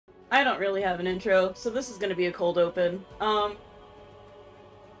I don't really have an intro, so this is gonna be a cold open.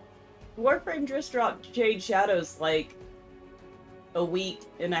 Warframe just dropped Jade Shadows like a week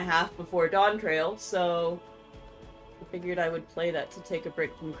and a half before Dawn Trail, so I figured I would play that to take a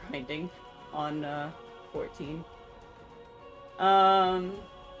break from grinding on 14.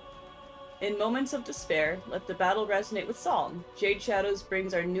 In moments of despair, let the battle resonate with song. Jade Shadows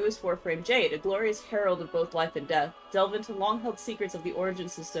brings our newest Warframe, Jade, a glorious herald of both life and death. Delve into long-held secrets of the Origin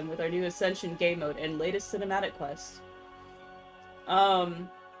system with our new Ascension game mode and latest cinematic quest.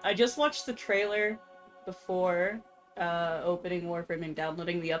 I just watched the trailer before opening Warframe and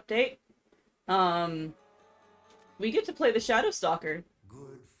downloading the update. We get to play the Shadow Stalker.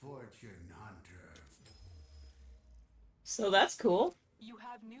 Good fortune, Hunter. So that's cool. You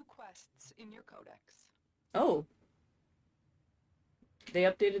have new quests in your codex. Oh. They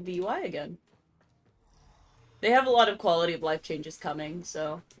updated the UI again. They have a lot of quality of life changes coming,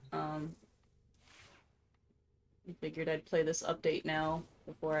 so, I figured I'd play this update now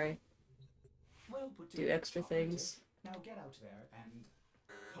before I do extra things. Now get out there and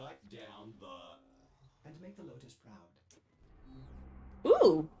cut down the and make the Lotus proud.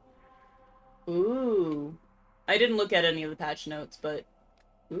 Ooh! Ooh. I didn't look at any of the patch notes, but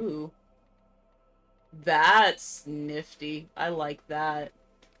ooh. That's nifty. I like that.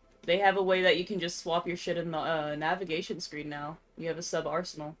 They have a way that you can just swap your shit in the navigation screen now. You have a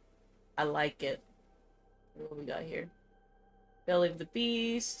sub-arsenal. I like it. What we got here? Belly of the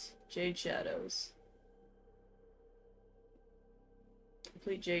Beast. Jade Shadows.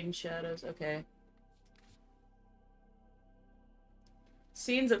 Complete Jade Shadows. Okay.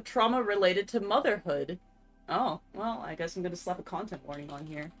 Scenes of trauma related to motherhood. Oh, well, I guess I'm gonna slap a content warning on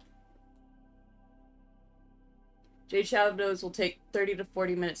here. Jade Shadows will take 30 to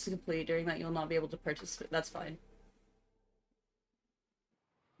 40 minutes to complete. During that, you'll not be able to participate. That's fine.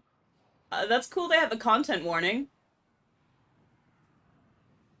 That's cool they have a content warning.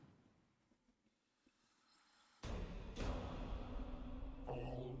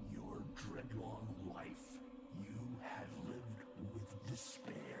 All your dreadlong life, you had lived with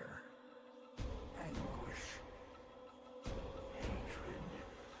despair, anguish, hatred.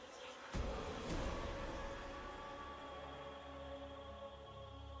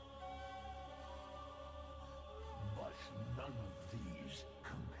 But none of these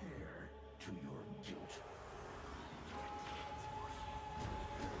compare to your guilt.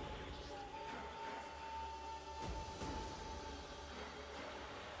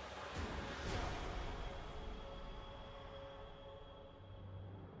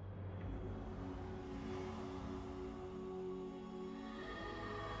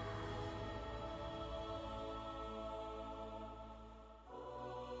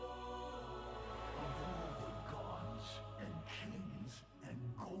 Of all the gods and kings and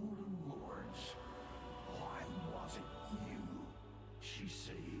golden lords, why was it you she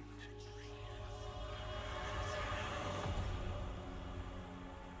saved?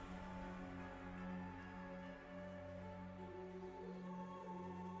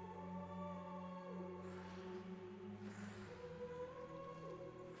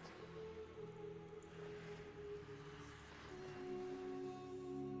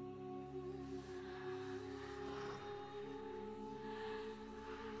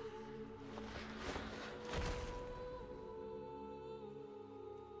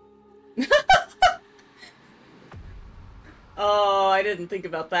 Oh, I didn't think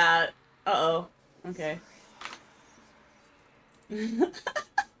about that. Uh-oh. Okay.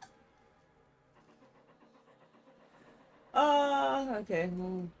 Okay,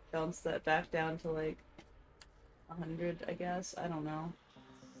 we'll bounce that back down to like 100, I guess. I don't know.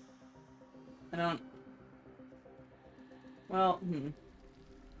 I don't... Well,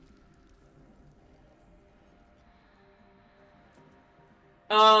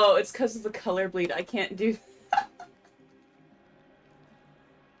 Oh, it's because of the color bleed. I can't do...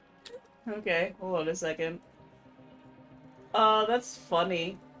 Okay, hold on a second. That's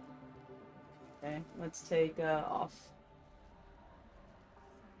funny. Okay, let's take, off.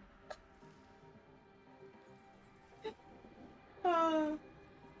 I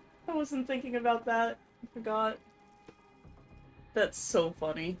wasn't thinking about that. I forgot. That's so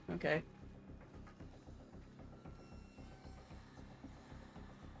funny. Okay.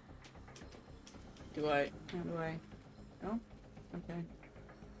 How do I? Oh? Okay.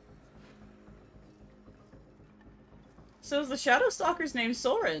 So is the Shadow Stalker's name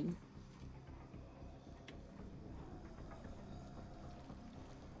Soren?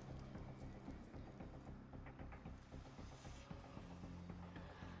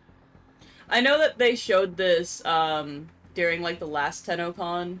 I know that they showed this, during, like, the last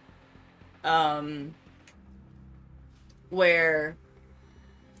TennoCon, where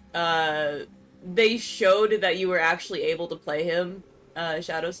they showed that you were actually able to play him,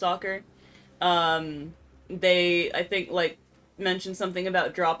 Shadow Stalker. They, I think, like, mentioned something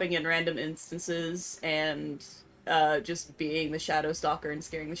about dropping in random instances and just being the Shadow Stalker and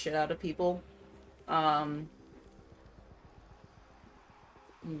scaring the shit out of people. I'm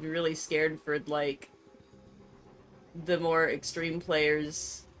really scared for, like, the more extreme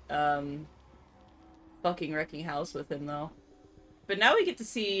players fucking wrecking house with him, though. But now we get to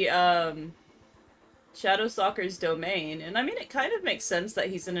see Shadow Stalker's domain, and I mean, it kind of makes sense that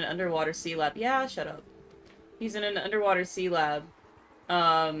he's in an underwater sea lab. Yeah, shut up. He's in an underwater sea lab,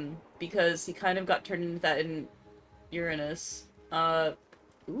 because he kind of got turned into that in Uranus.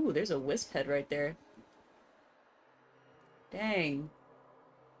 Ooh, there's a wisp head right there. Dang.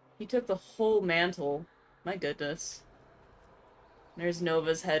 He took the whole mantle. My goodness. There's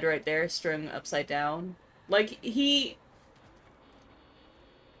Nova's head right there, strung upside down. Like, he...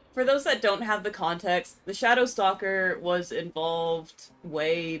 For those that don't have the context, the Shadow Stalker was involved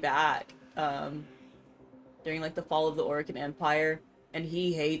way back, during, like, the fall of the Orican Empire, and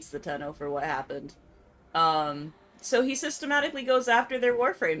he hates the Tenno for what happened. So he systematically goes after their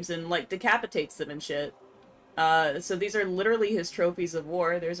warframes and, like, decapitates them and shit. So these are literally his trophies of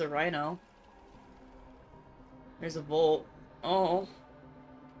war. There's a rhino. There's a Volt. Oh.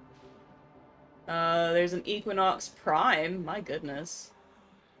 There's an Equinox Prime. My goodness.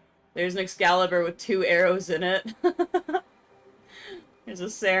 There's an Excalibur with 2 arrows in it. There's a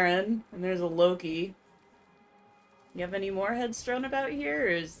Saren, and there's a Loki. You have any more heads strewn about here, or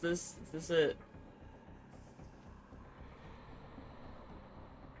is this it?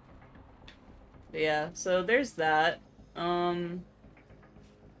 But yeah, so there's that.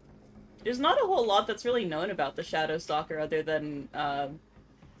 There's not a whole lot that's really known about the Shadow Stalker other than,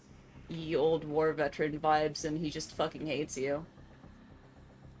 ye old war veteran vibes, and he just fucking hates you.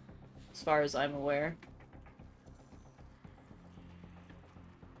 As far as I'm aware.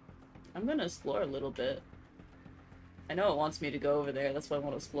 I'm gonna explore a little bit. I know it wants me to go over there, that's why I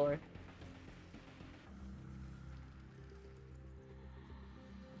want to explore.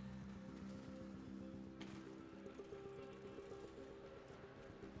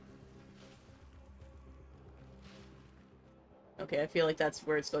 Okay, I feel like that's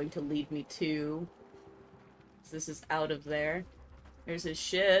where it's going to lead me to. This is out of there. There's his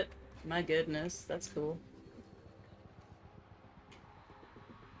ship. My goodness, that's cool.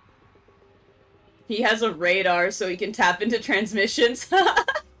 He has a radar so he can tap into transmissions.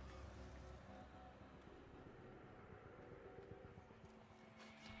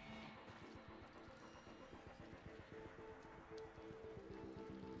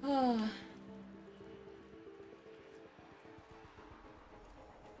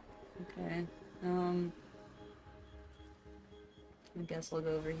 Okay, I guess I'll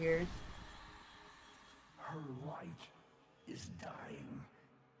go over here. Her light is dying.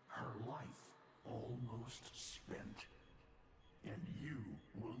 Her life almost spent. And you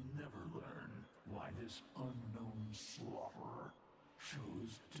will never learn why this unknown slaughterer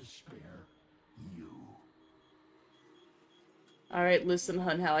chose to spare you. Alright, listen,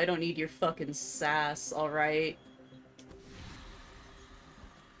 Hunhow, I don't need your fucking sass, alright?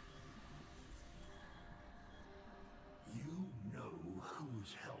 You know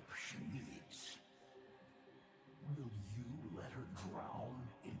whose help she needs. Will you let her drown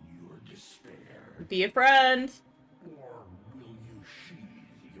in your despair? Be a friend! Or will you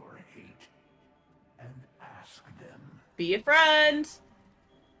sheathe your hate and ask them? Be a friend!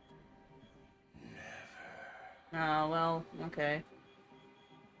 Oh, well, okay.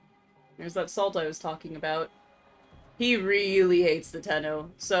 There's that salt I was talking about. He really hates the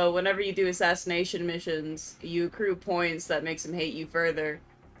Tenno, so whenever you do assassination missions, you accrue points that makes him hate you further.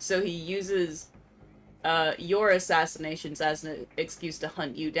 So he uses your assassinations as an excuse to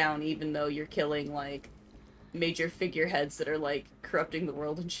hunt you down, even though you're killing, like, major figureheads that are, like, corrupting the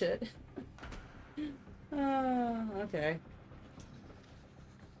world and shit. Okay.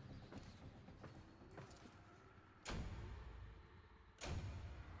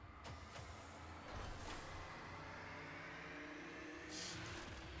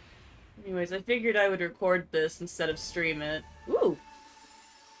 Anyways, I figured I would record this instead of stream it. Ooh!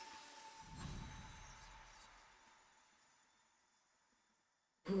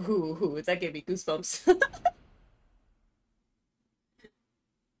 Ooh, that gave me goosebumps.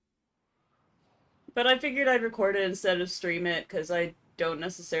 But I figured I'd record it instead of stream it, because I don't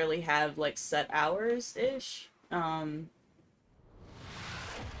necessarily have, like, set hours-ish. But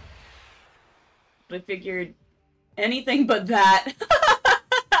I figured anything but that.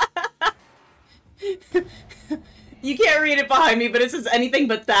 You can't read it behind me, but it says anything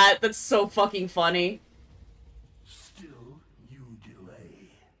but that. That's so fucking funny. Still, you delay.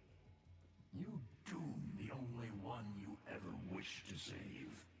 You doom the only one you ever wished to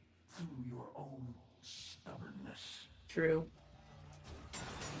save through your own stubbornness. True.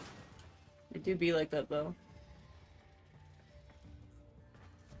 It do be like that, though.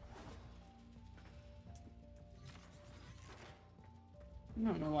 I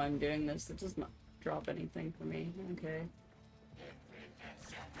don't know why I'm doing this. It does not drop anything for me. Okay.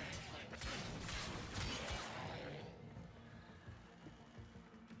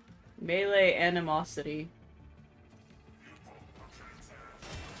 Melee animosity.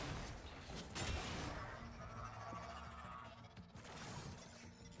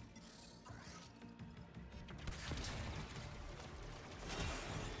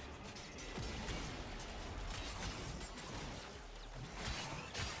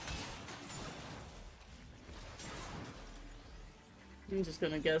 I'm just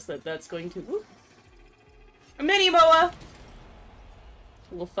gonna guess that that's going to... Whoop. A mini boa!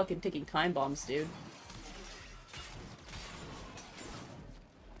 Little fucking ticking time bombs, dude.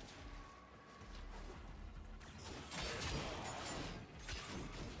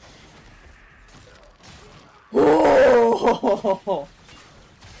 Oh!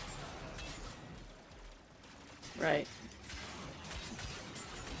 Right.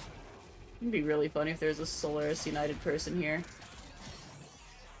 It'd be really funny if there's a Solaris United person here.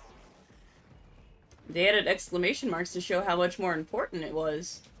 They added exclamation marks to show how much more important it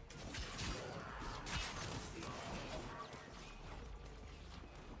was.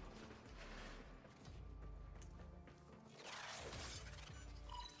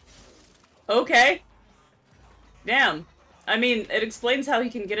 Okay. Damn. I mean, it explains how he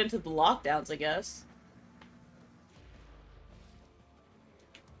can get into the lockdowns, I guess.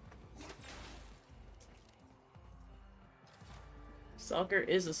 Stalker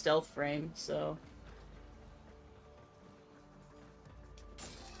is a stealth frame, so...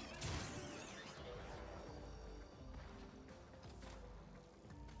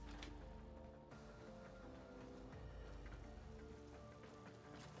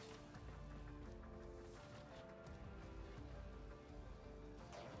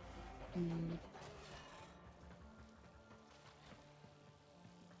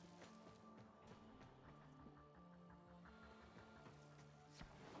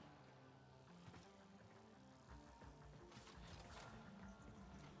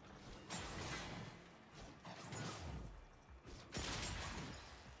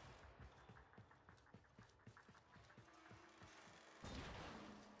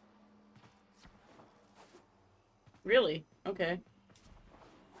 Really? Okay.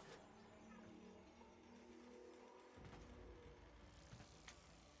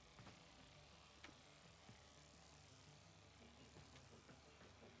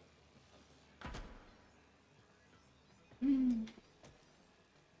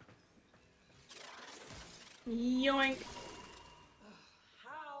 Yoink.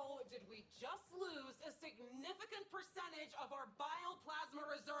 How did we just lose a significant percentage of our bioplasma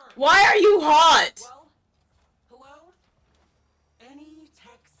reserve? Why are you hot? Well, hello? Any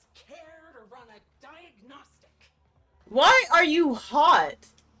techs care to run a diagnostic? Why are you hot?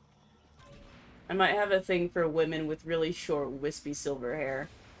 I might have a thing for women with really short, wispy silver hair.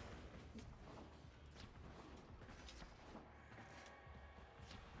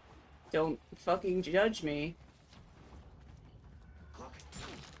 Don't fucking judge me.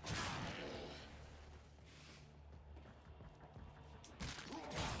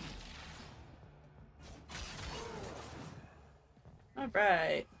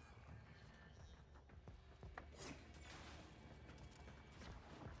 Alright.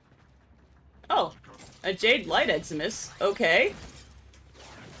 Oh, a Jade Light Eximus. Okay.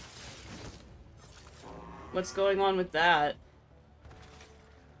 What's going on with that?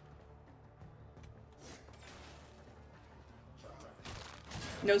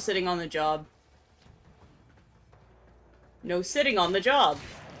 No sitting on the job. No sitting on the job.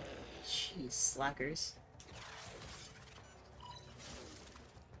 Jeez, slackers.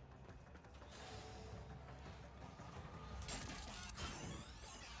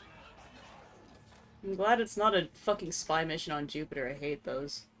 I'm glad it's not a fucking spy mission on Jupiter. I hate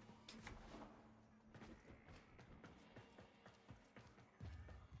those.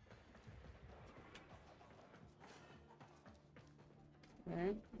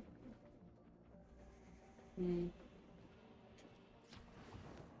 Okay.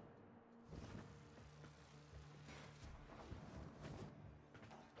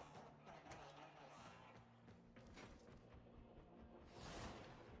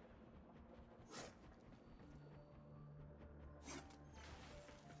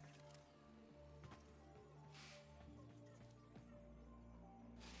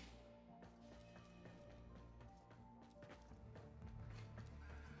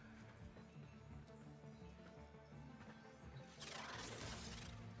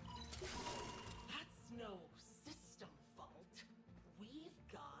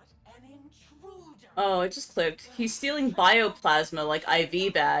 Oh, it just clicked. He's stealing bioplasma like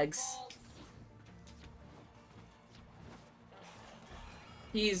IV bags.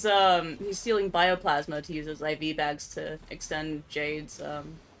 He's stealing bioplasma to use as IV bags to extend Jade's,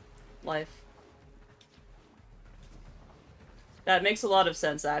 life. That makes a lot of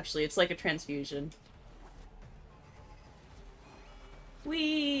sense, actually. It's like a transfusion.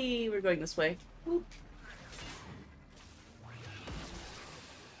 Whee! We're going this way. Whoop.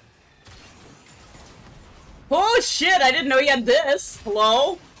 Oh shit! I didn't know he had this!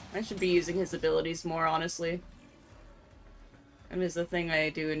 Hello? I should be using his abilities more, honestly. That is the thing I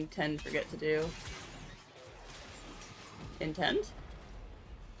do intend to forget to do. Intend?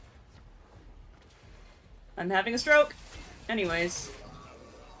 I'm having a stroke! Anyways.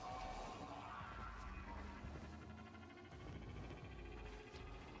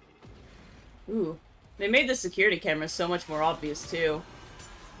 Ooh. They made the security camera so much more obvious, too.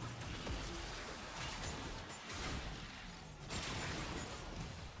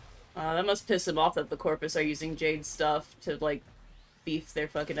 That must piss him off that the Corpus are using Jade's stuff to, like, beef their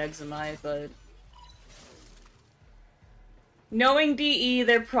fucking eczema, but... Knowing DE,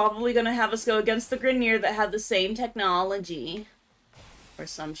 they're probably gonna have us go against the Grineer that have the same technology. Or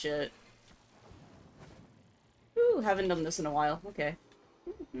some shit. Ooh, haven't done this in a while. Okay.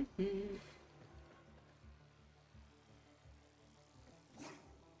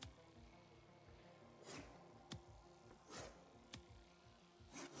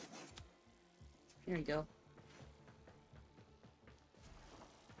 Here we go.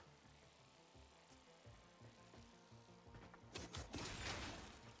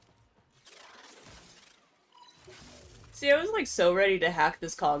 See, I was like so ready to hack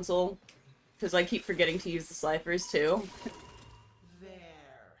this console. Because I keep forgetting to use the ciphers too. There.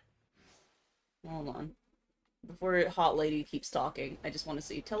 Hold on. Before Hot Lady keeps talking, I just want to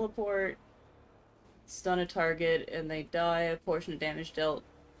see teleport, stun a target, and they die. A portion of damage dealt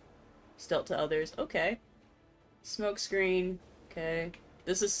to others. Okay. Smoke screen. Okay.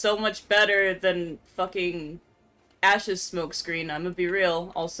 This is so much better than fucking Ash's smoke screen. I'm gonna be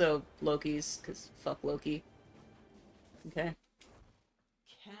real. Also Loki's, because fuck Loki. Okay.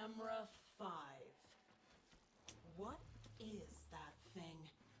 Camera 5. What is that thing?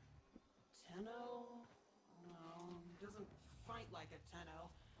 Tenno? No, doesn't fight like a Tenno.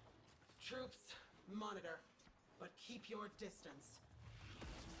 Troops, monitor, but keep your distance.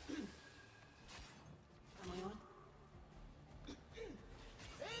 Am I on?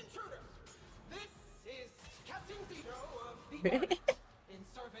 Intruder! This is Captain Zito of the Earth, in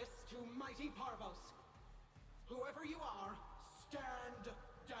service to mighty Parvos. Whoever you are, stand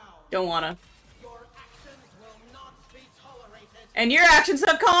down. Don't wanna. Your actions will not be tolerated. And your actions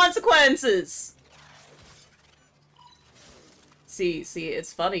have consequences! See,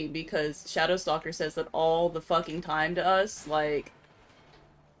 it's funny because Shadow Stalker says that all the fucking time to us, like...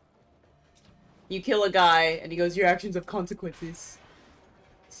 You kill a guy, and he goes, your actions have consequences.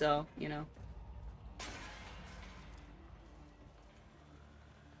 So, you know.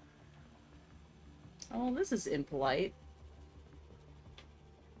 Oh, this is impolite.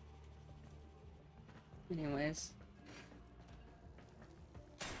 Anyways.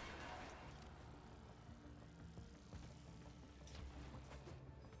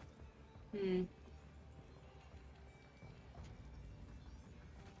 You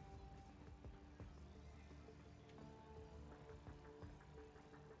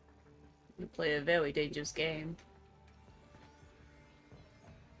play a very dangerous game.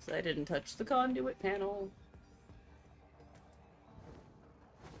 So I didn't touch the conduit panel.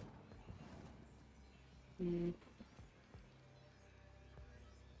 I'm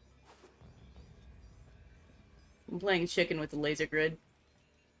playing chicken with the laser grid.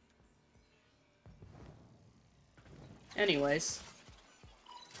 Anyways.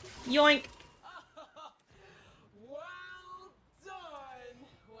 Yoink! Well done,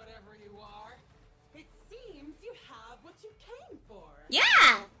 whatever you are. It seems you have what you came for.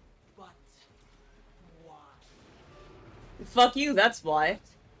 Yeah! But why? Fuck you, that's why.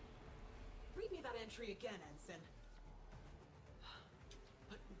 Read me that entry again, Ensign.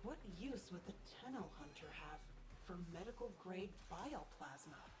 But what use would the Tenno Hunter have for medical grade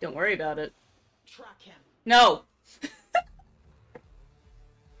bioplasma? Don't worry about it. Track him. No!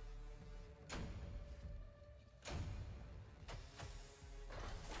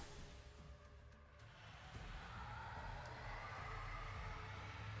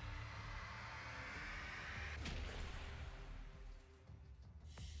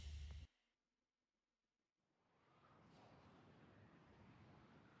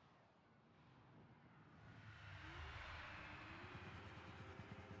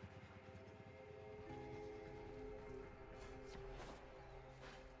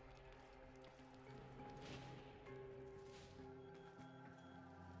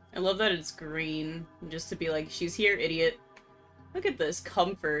 love that it's green, just to be like, she's here, idiot. Look at this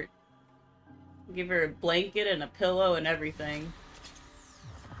comfort. Give her a blanket and a pillow and everything.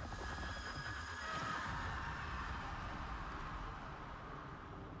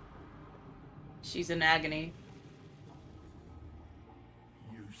 She's in agony.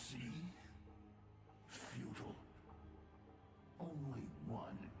 You see? Futile. Only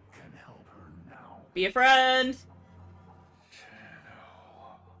one can help her now. Be a friend!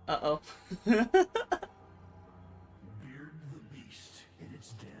 Uh-oh. Beard the beast in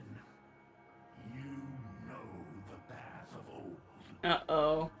its den. You know the path of old.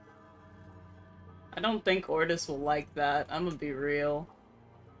 Uh-oh. I don't think Ordis will like that. I'm gonna be real.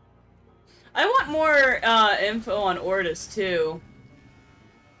 I want more, info on Ordis, too.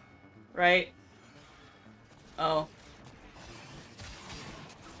 Right? Oh.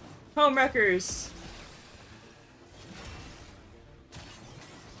 Homewreckers!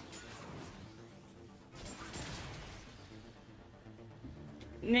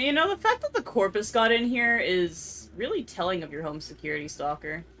 You know, the fact that the corpus got in here is really telling of your home security,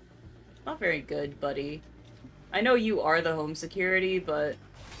 Stalker. Not very good, buddy. I know you are the home security, but...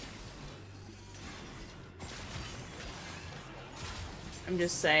 I'm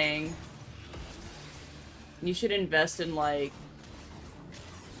just saying. You should invest in, like...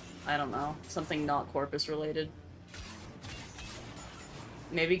 I don't know. Something not corpus related.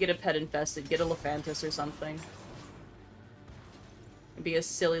 Maybe get a pet infested. Get a Lephantis or something. Be a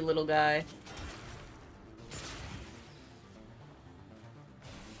silly little guy.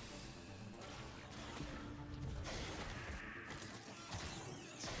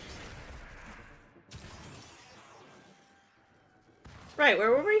 Right, where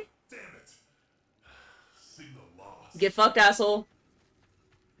were we? Damn it. Signal lost. Get fucked, asshole.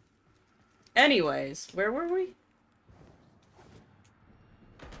 Anyways, where were we?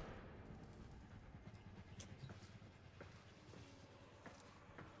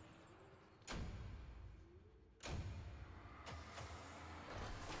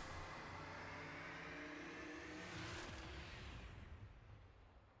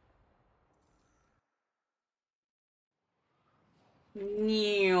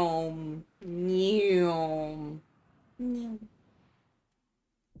 Neom. Neom. Neom.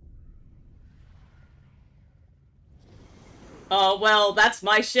 Oh, well, that's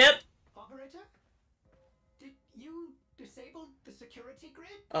my ship. Operator? Did you disable the security grid?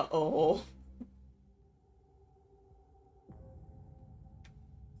 Uh-oh.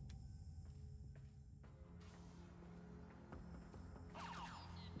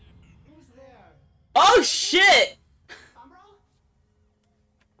 Who's there? Oh, shit! Umbra?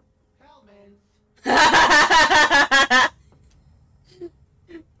 Hellman.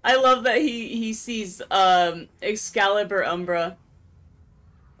 I love that he sees, Excalibur Umbra.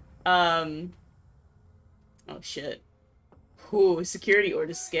 Oh, shit. Ooh, security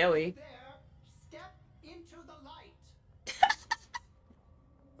order scary. There. Step into the light. Whoever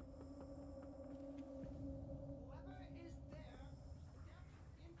is there, step into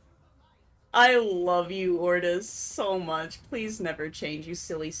the light. I love you, Ordis, so much. Please never change, you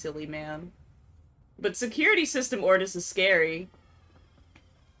silly, silly man. But security system Ordis is scary.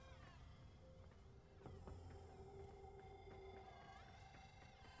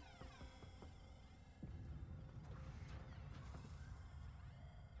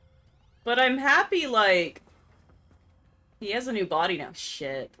 But I'm happy, like... He has a new body now.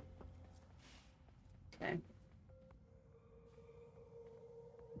 Shit. Okay.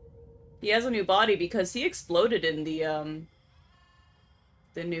 He has a new body because he exploded in the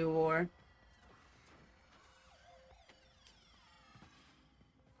new war.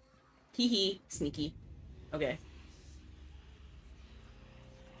 Hee hee. Sneaky. Okay.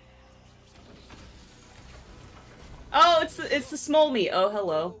 Oh, it's the small me. Oh,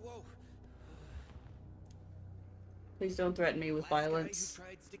 hello. Please don't threaten me with violence. Guy who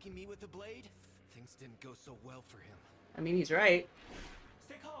tried sticking me with the blade? Things didn't go so well for him. I mean, he's right.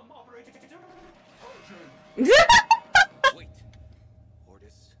 Stay calm, operator. Wait,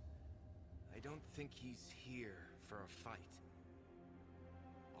 Ordis. I don't think he's here for a fight.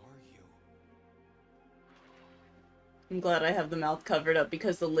 Are you? I'm glad I have the mouth covered up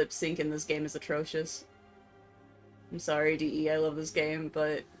because the lip sync in this game is atrocious. I'm sorry, DE, I love this game,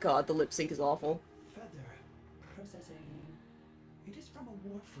 but god, the lip sync is awful. Feather. Processing. It is from a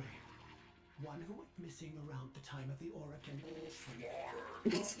warframe. One who went missing around the time of the Oracle.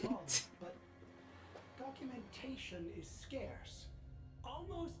 Not wrong, but documentation is scarce.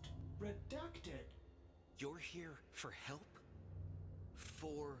 Almost redacted. You're here for help?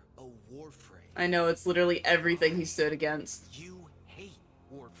 For a warframe? I know, it's literally everything he stood against. You hate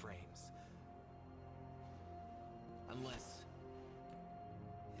Warframe. Unless...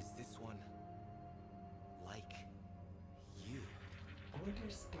 Is this one... like... you?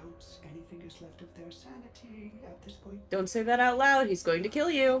 Orders doubts anything is left of their sanity at this point. Don't say that out loud. He's going to kill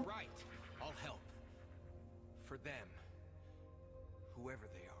you. Right. I'll help. For them. Whoever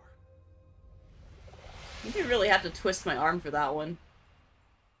they are. You didn't really have to twist my arm for that one.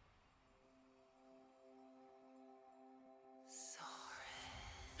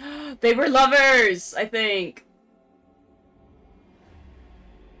 They were lovers, I think.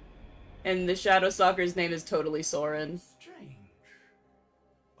 And the Shadow Stalker's name is totally Soren. Strange.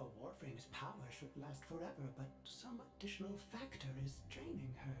 A Warframe's power should last forever, but some additional factor is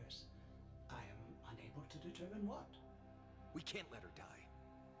draining hers. I am unable to determine what. We can't let her die.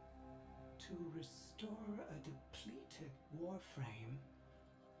 To restore a depleted Warframe,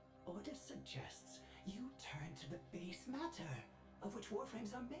 Order suggests you turn to the base matter of which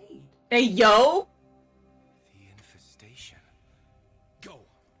Warframes are made. Hey, yo! The infestation. Go!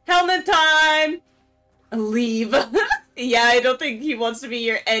 Helmet time! Leave. Yeah, I don't think he wants to be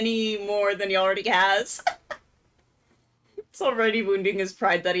here any more than he already has. It's already wounding his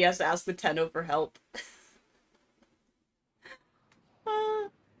pride that he has to ask the Tenno for help.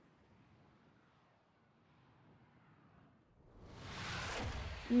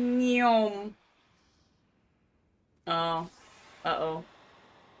 Nyom. Oh. Uh-oh.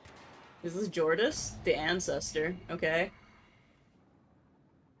 Is this Jordis? The ancestor. Okay.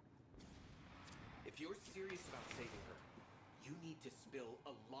 If you're serious about saving her, you need to spill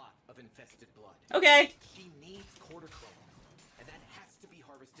a lot of infested blood. Okay. She needs quarter chrome, and that has to be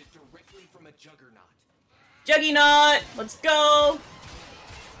harvested directly from a juggernaut. Juggy-Knot! Let's go!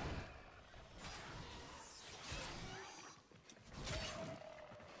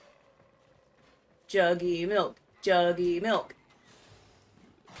 Juggy milk. Juggy milk.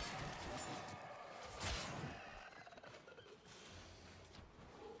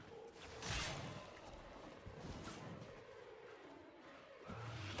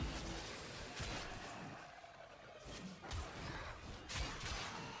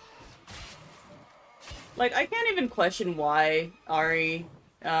 Like, I can't even question why Ari,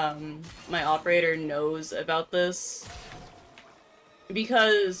 my operator, knows about this.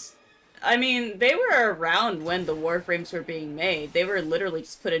 Because, I mean, they were around when the Warframes were being made. They were literally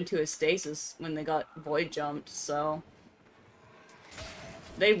just put into a stasis when they got void jumped, so...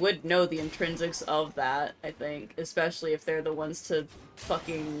 They would know the intrinsics of that, I think. Especially if they're the ones to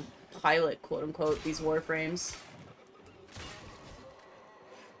fucking pilot, quote-unquote, these Warframes.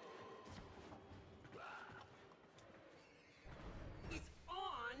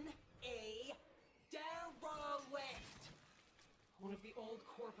 One of the old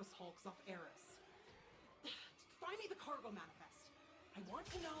corpus hulks off Eris. Find me the cargo manifest. I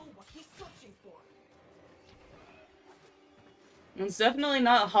want to know what he's searching for. It's definitely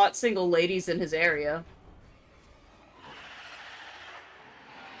not hot single ladies in his area.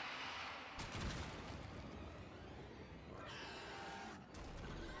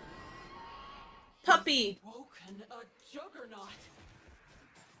 Puppy! He's woken a juggernaut.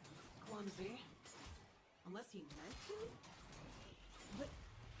 Clumsy. Unless he meant to? But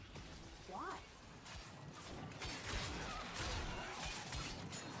why?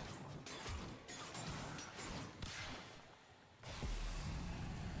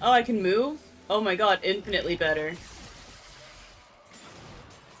 Oh, I can move? Oh my god, infinitely better.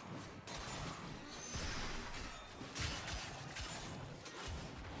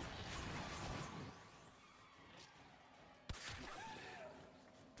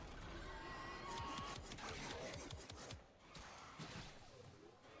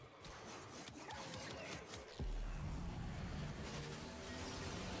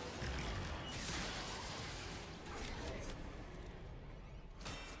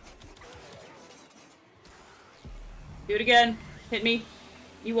 Do it again. Hit me.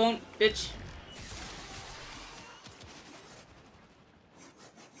 You won't, bitch.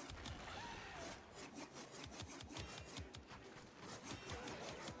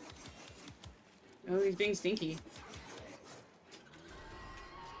 Oh, he's being stinky.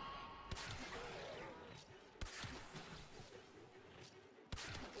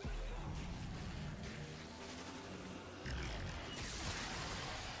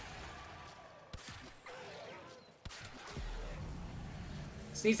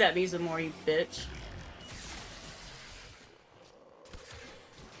 Sneeze at me some more, you bitch.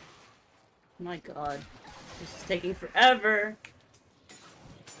 My god. This is taking forever.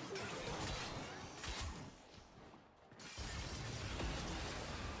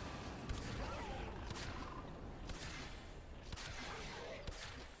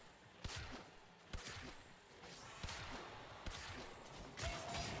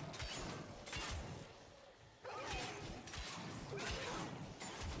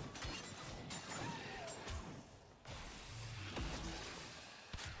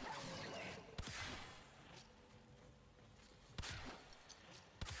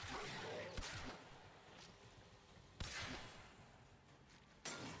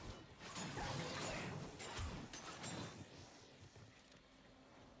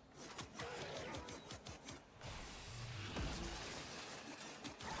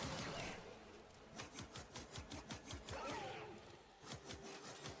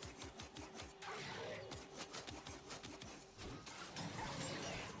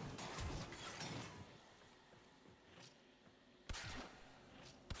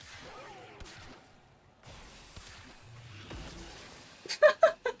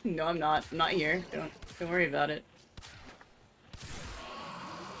 No, I'm not. I'm not here. Don't worry about it.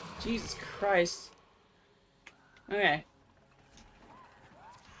 Jesus Christ. Okay.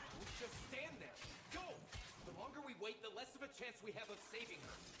 Just stand there. Go! The longer we wait, the less of a chance we have of saving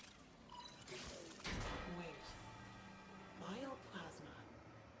her. Wait. Bioplasma.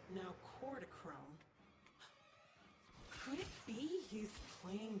 Now cortichrome. Could it be he's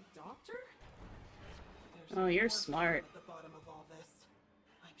playing doctor? There's Oh, you're more smart. at the bottom of all this.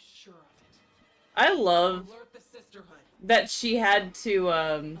 I'm sure of it. I love Alert the sisterhood. that she had to,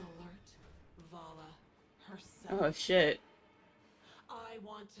 Alert Vala herself. oh shit. I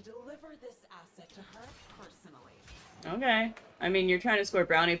want to deliver this asset to her personally. Okay. I mean, you're trying to score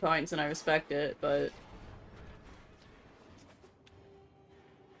brownie points and I respect it, but...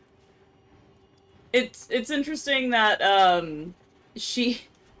 It's interesting that, she's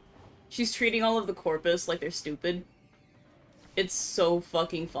treating all of the corpus like they're stupid. It's so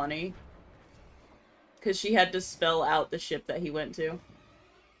fucking funny. Because she had to spell out the ship that he went to.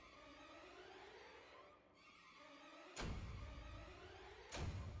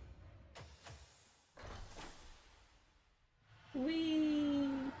 Whee!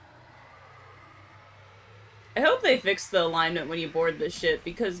 I hope they fix the alignment when you board this ship,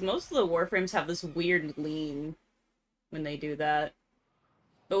 because most of the Warframes have this weird lean when they do that.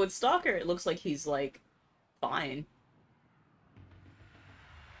 But with Stalker, it looks like he's, like, fine.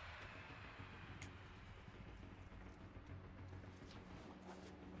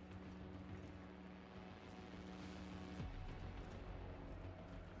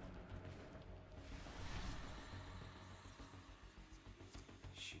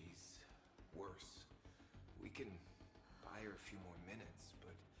 She's worse. We can buy her a few more minutes,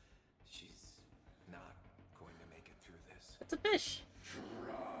 but she's not going to make it through this. That's a fish.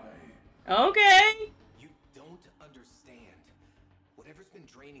 Okay! You don't understand. Whatever's been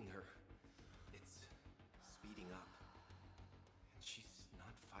draining her, it's speeding up. And she's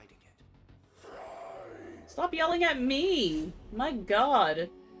not fighting it. Stop yelling at me! My god.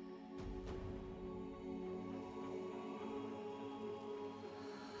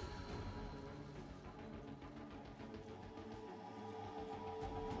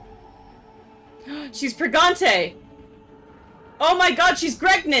 She's Pregante! Oh my god, she's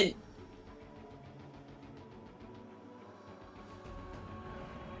pregnant!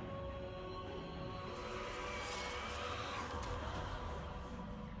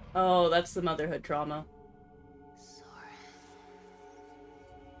 Oh, that's the motherhood trauma.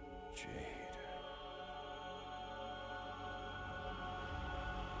 Jade.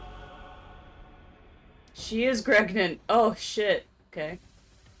 She is pregnant. Oh, shit. Okay.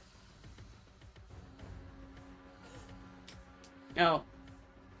 Oh.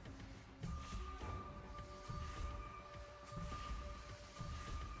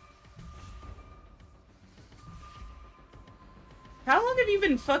 How long have you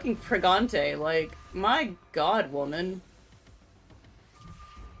been fucking Pregante? Like, my god, woman.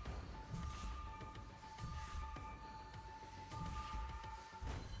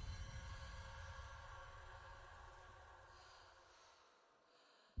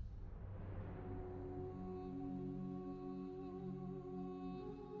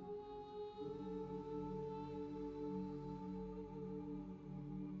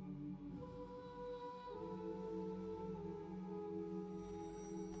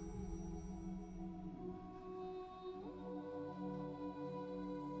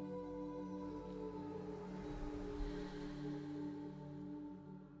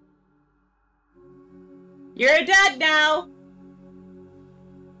 You're a dad now!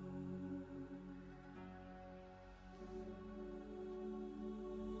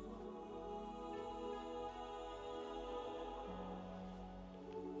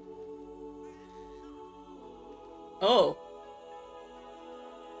 Oh.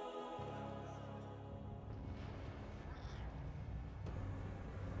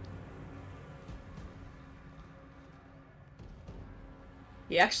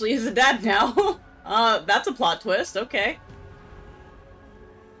 He actually is a dad now. That's a plot twist, okay.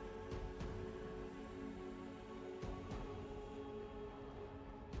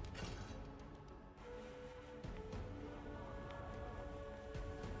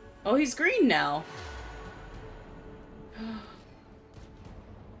 Oh, he's green now.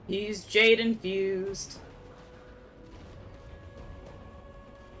 He's Jade infused.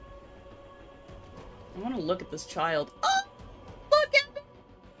 I want to look at this child. Oh! Look at me!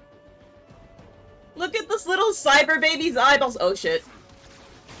 Look at this little cyber baby's eyeballs. Oh shit.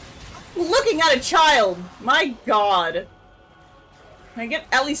 Looking at a child! My god. Can I get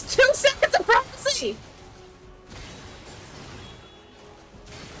at least 2 seconds of privacy?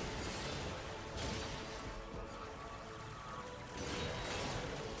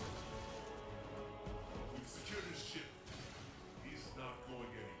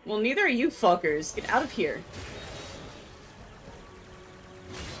 Well, neither are you fuckers. Get out of here.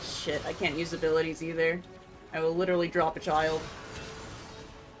 Shit, I can't use abilities either. I will literally drop a child.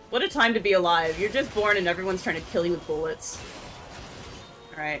 What a time to be alive. You're just born and everyone's trying to kill you with bullets.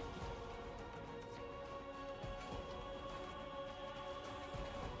 Alright.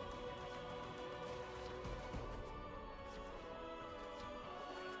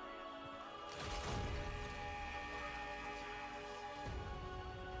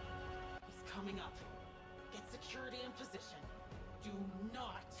 He's coming up. Get security in position. Do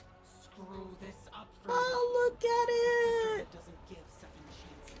not screw this up for me. Oh, look at it! Doesn't give second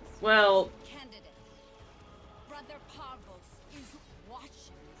chances. Well, Candidate. Brother Parvos is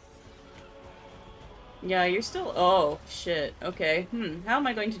watching. yeah, you're still- oh, shit. Okay. How am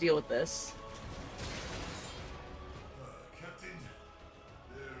I going to deal with this? Captain,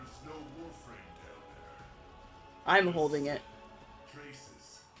 there's no warframe down there. I'm holding it.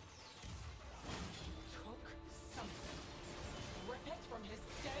 Traces. Took something. Rip it from his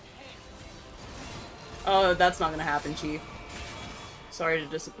dead hand. Oh, that's not gonna happen, Chief. Sorry to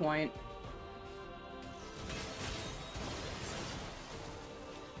disappoint.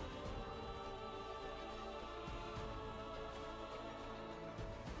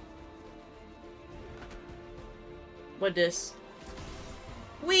 What dis?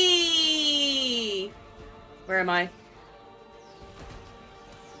 Whee! Where am I?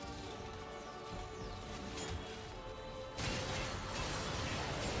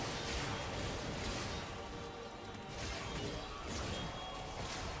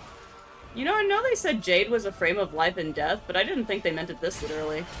 You know, I know they said Jade was a frame of life and death, but I didn't think they meant it this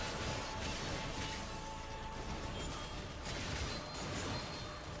literally.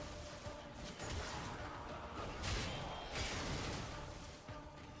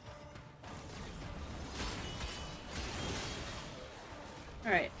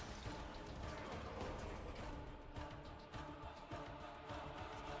 Alright.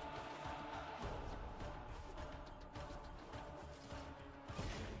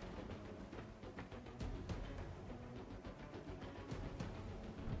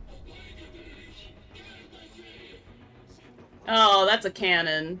 Oh, that's a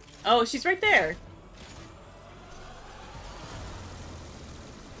cannon. Oh, she's right there.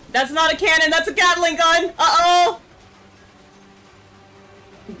 That's not a cannon, that's a Gatling gun! Uh-oh!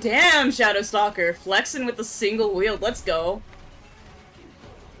 Damn, Shadow Stalker. Flexing with a single wield. Let's go.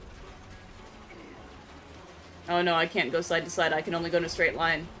 Oh no, I can't go side to side. I can only go in a straight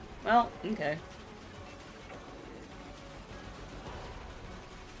line. Well, okay.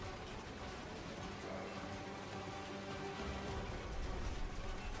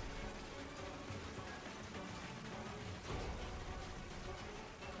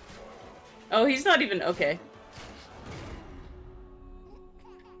 Oh, he's not even- okay.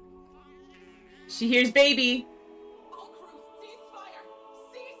 She hears baby. All crews, cease fire!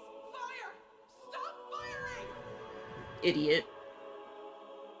 Cease fire! Stop firing! Idiot.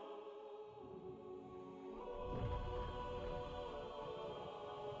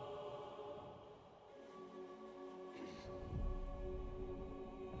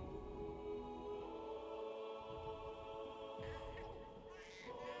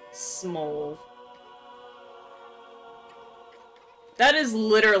 Small. That is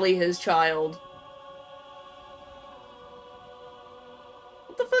literally his child.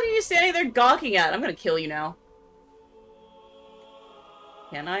 What the fuck are you standing there gawking at? I'm gonna kill you now.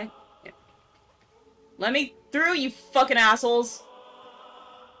 Can I? Yeah. Let me through, you fucking assholes!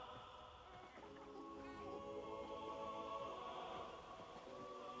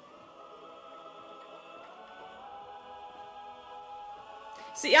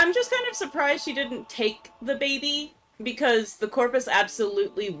 See, I'm just kind of surprised she didn't take the baby, because the Corpus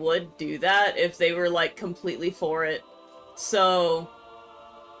absolutely would do that if they were, like, completely for it. So...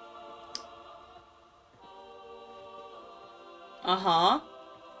 Uh-huh.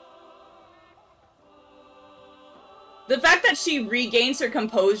 The fact that she regains her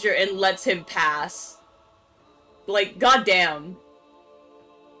composure and lets him pass. Like, goddamn.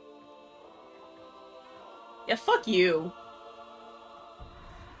 Yeah, fuck you.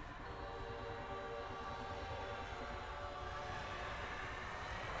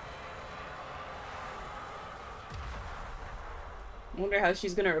 I wonder how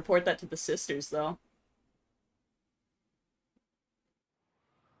she's gonna report that to the sisters, though.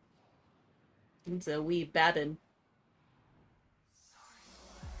 It's a wee babbin.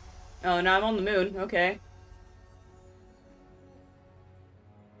 Oh, now I'm on the moon. Okay.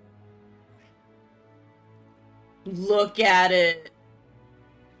 Look at it!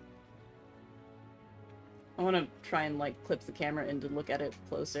 I want to try and, like, clip the camera in to look at it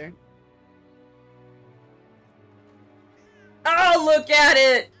closer. Oh, look at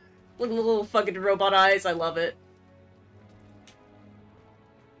it! Look at the little fucking robot eyes. I love it.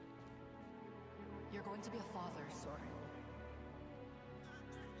 You're going to be a father, Soren.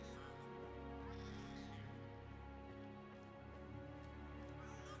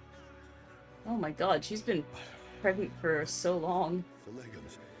 Oh my god, she's been pregnant for so long. The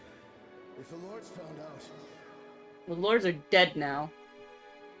Legums. If the Lords found out... The Lords are dead now.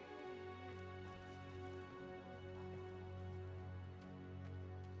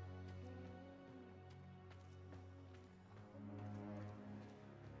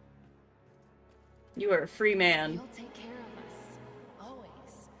 You are a free man. You'll take care of us. Always.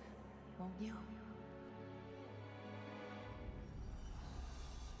 Won't you?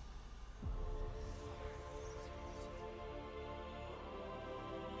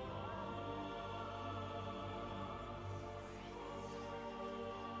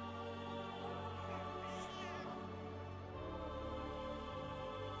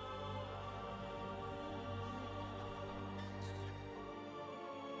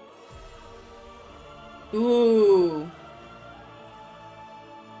 Ooh.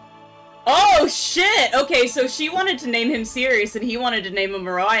 Oh, shit! Okay, so she wanted to name him Sirius, and he wanted to name him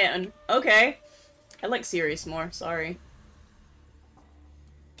Orion. Okay. I like Sirius more, sorry.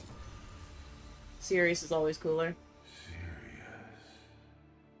 Sirius is always cooler. Serious.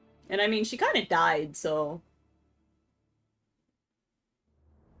 And I mean, she kind of died, so...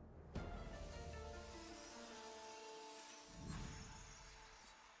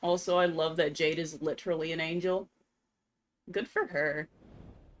 Also, I love that Jade is literally an angel. Good for her.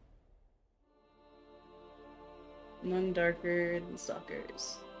 None darker than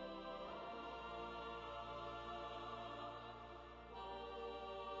stalkers.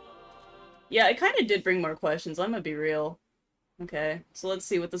 Yeah, it kind of did bring more questions, I'm gonna be real. Okay, so let's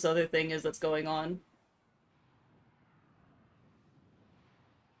see what this other thing is that's going on.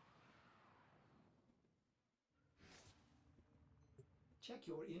 Check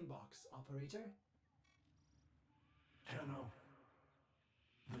your inbox, operator. Tenno,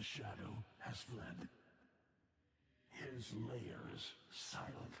 the shadow has fled. His lair is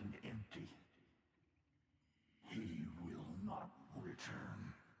silent and empty. He will not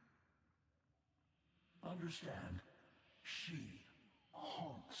return. Understand, she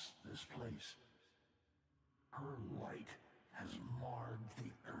haunts this place. Her light has marred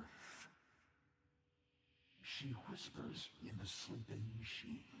the earth. She whispers in the sleeping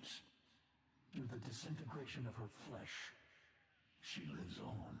machines. Through the disintegration of her flesh, she lives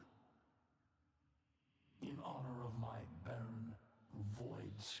on. In honor of my barren,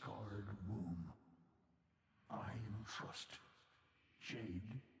 void-scarred womb, I entrust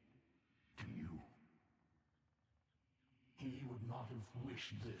Jade to you. He would not have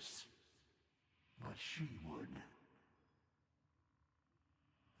wished this, but she would.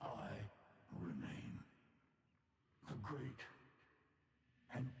 I remain the great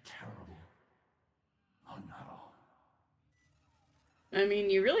and terrible Hanao. I mean,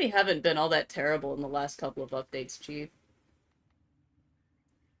 you really haven't been all that terrible in the last couple of updates, Chief.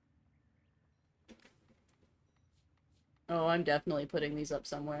 Oh, I'm definitely putting these up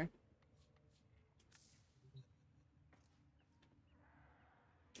somewhere.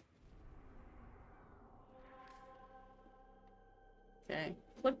 Okay.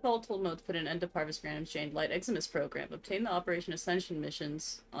 Click volatile mode to put an end to Parvis Random Chain Light Eximus program. Obtain the Operation Ascension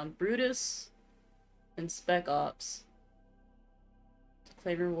missions on Brutus and Spec Ops.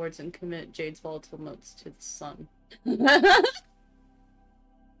 Claim rewards and commit Jade's volatile modes to the sun.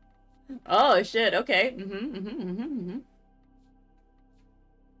 Oh shit, okay.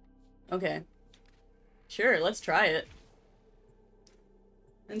 Okay. Sure, let's try it.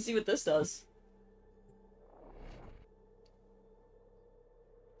 And see what this does.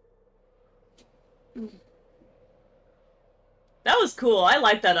 That was cool. I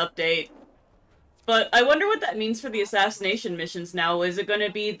like that update. But I wonder what that means for the assassination missions now. Is it going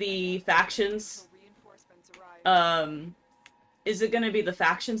to be the factions? Is it going to be the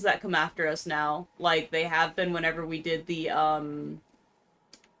factions that come after us now? Like they have been whenever we did the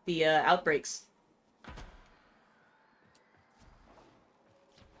outbreaks.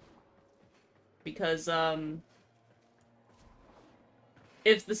 Because,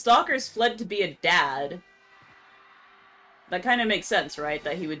 if the stalkers fled to be a dad, that kind of makes sense, right?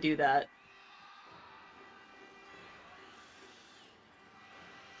 That he would do that.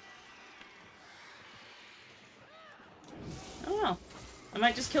 I don't know. I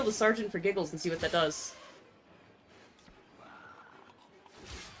might just kill the sergeant for giggles and see what that does.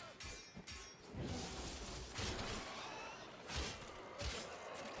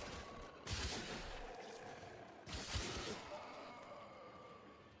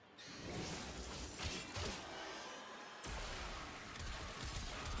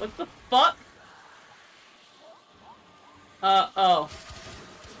 What the fuck? Oh.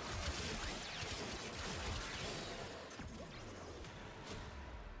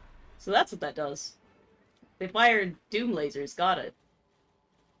 So that's what that does. They fired doom lasers, got it.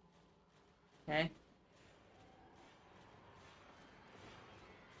 Okay.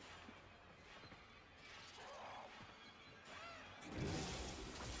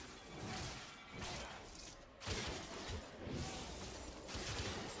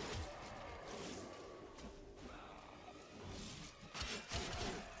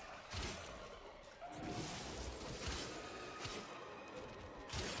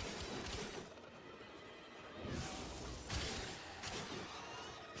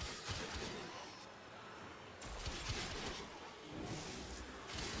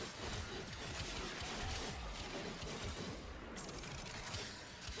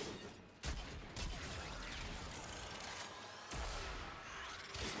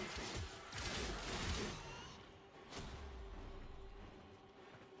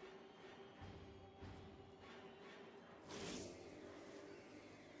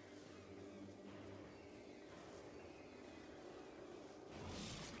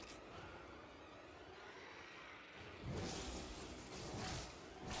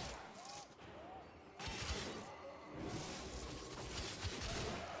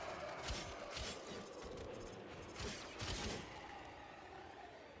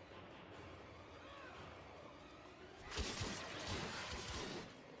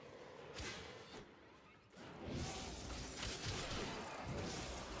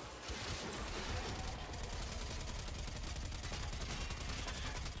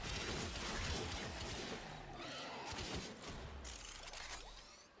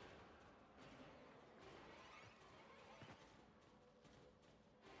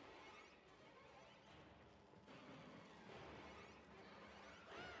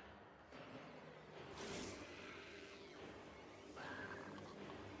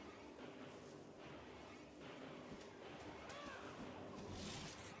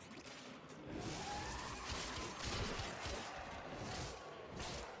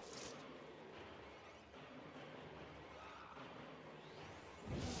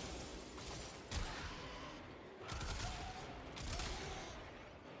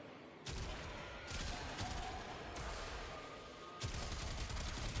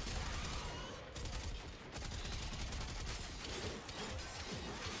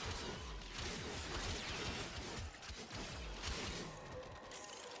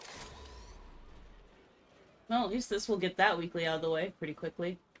 Well, at least this will get that weekly out of the way pretty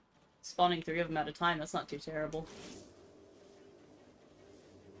quickly. Spawning 3 of them at a time, that's not too terrible.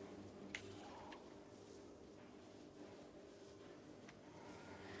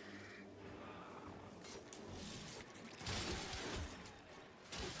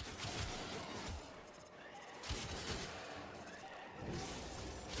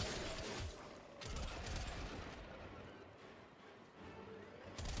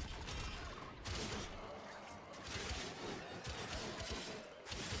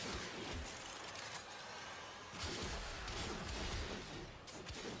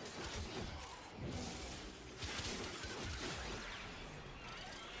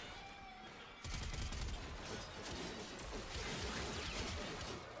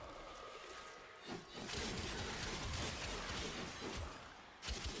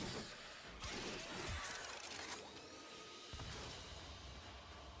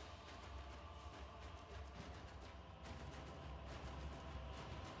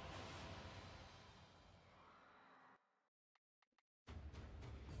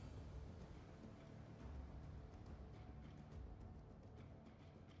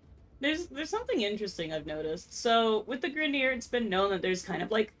 There's something interesting I've noticed. So, with the Grineer, it's been known that there's kind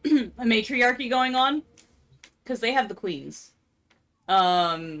of like a matriarchy going on. Because they have the queens.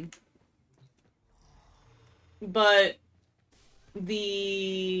 But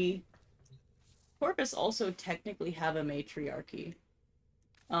the Corpus also technically have a matriarchy.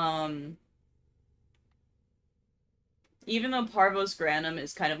 Even though Parvos Granum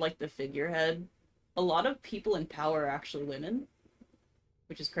is kind of like the figurehead, a lot of people in power are actually women.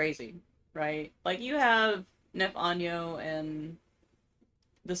 Which is crazy, right? Like, you have Nef Anyo and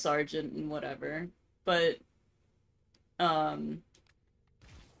the Sergeant and whatever, but, the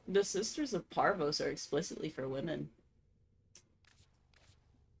Sisters of Parvos are explicitly for women.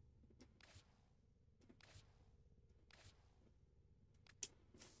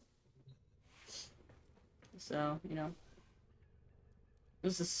 So, you know.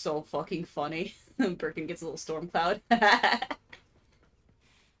 This is so fucking funny. Birkin gets a little storm cloud.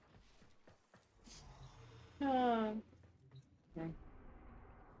 Okay.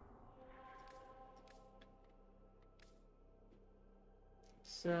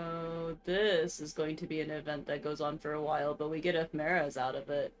 So this is going to be an event that goes on for a while, but we get ephemeras out of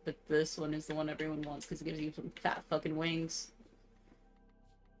it. But this one is the one everyone wants because it gives you some fat fucking wings.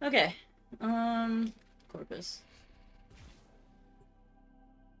 Okay. Corpus.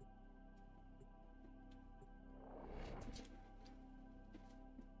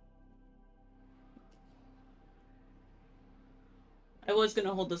 I was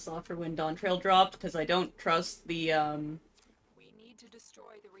gonna hold this off for when Dawn Trail dropped, because I don't trust the, We need to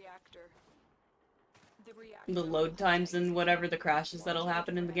destroy the reactor. The load times and whatever, the crashes that'll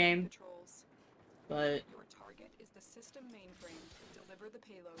happen in the game. But Your target is the system mainframe. Deliver the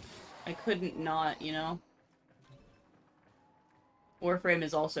payload. I couldn't not, you know? Warframe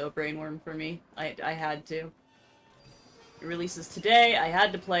is also a brainworm for me. I had to. It releases today, I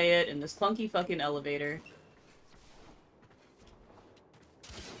had to play it in this clunky fucking elevator.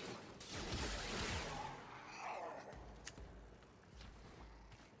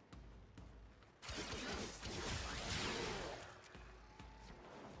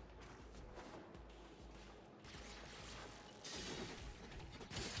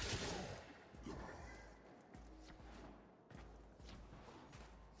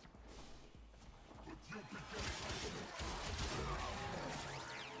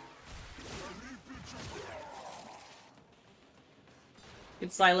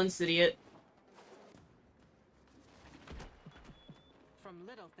 It's silenced, idiot. From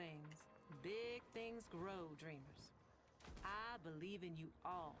little things, big things grow, dreamers. I believe in you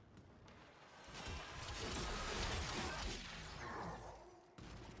all.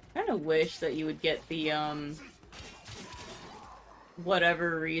 I kinda wish that you would get the,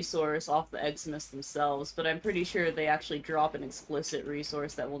 whatever resource off the Eximus themselves, but I'm pretty sure they actually drop an explicit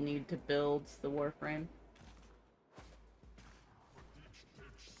resource that we'll need to build the Warframe.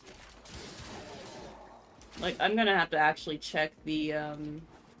 Like, I'm gonna have to actually check the,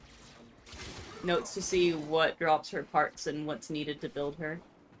 notes to see what drops her parts and what's needed to build her.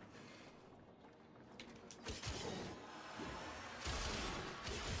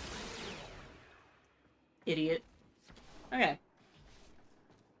 Idiot. Okay.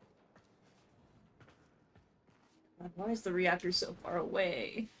 God, why is the reactor so far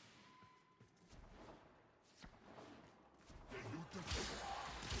away?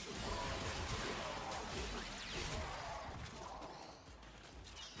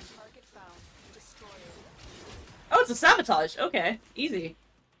 Target found. Destroy it. Oh, it's a sabotage! Okay. Easy.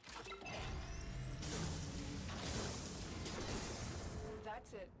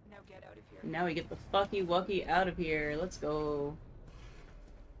 That's it. Now get out of here. Now we get the fucky wucky out of here. Let's go.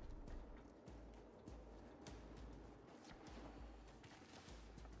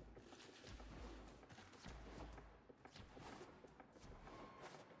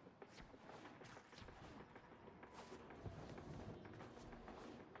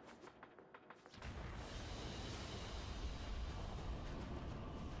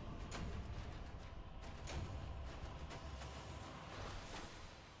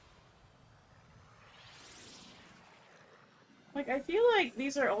 Like, I feel like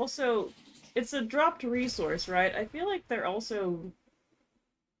these are also... It's a dropped resource, right? I feel like they're also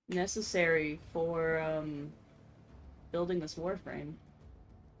necessary for, building this Warframe.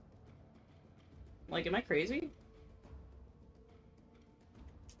 Like, am I crazy?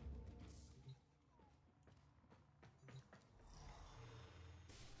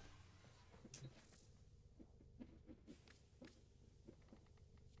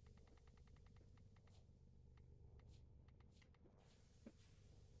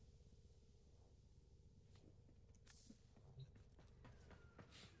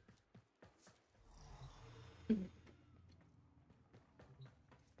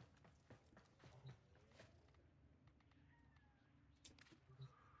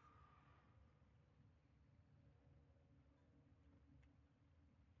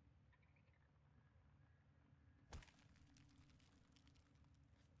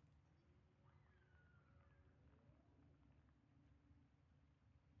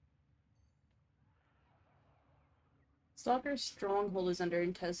 Stalker's stronghold is under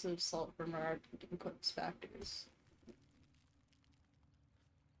intensive assault from our inputs factors.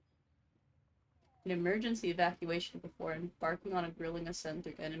 An emergency evacuation before embarking on a grueling ascent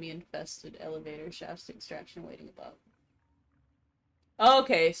through enemy-infested elevator shafts to extraction waiting above. Oh,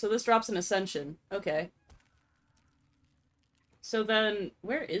 okay, so this drops an ascension. Okay. So then,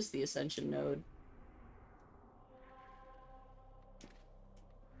 where is the ascension node?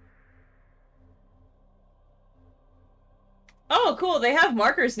 Oh, cool. They have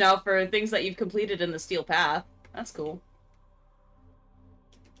markers now for things that you've completed in the Steel Path. That's cool.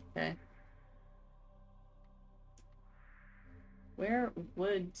 Okay. Where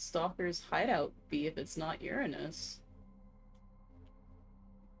would Stalker's hideout be if it's not Uranus?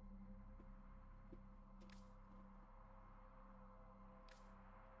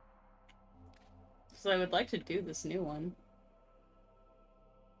 So I would like to do this new one.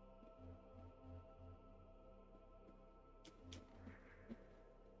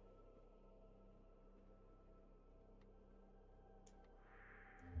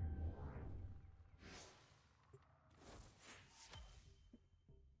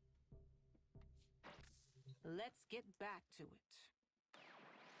 Let's get back to it.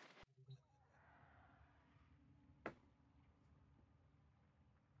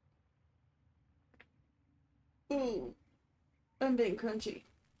 Ooh, I'm being crunchy.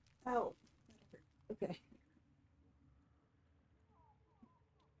 Ow. Okay.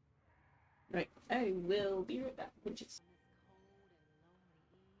 Right, I will be right back, bitches.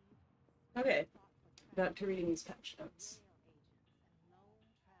 Okay, back to reading these patch notes.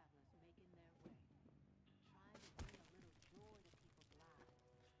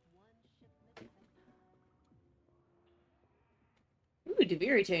 Ooh,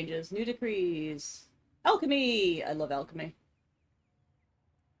 Deviri changes. New decrees. Alchemy! I love alchemy.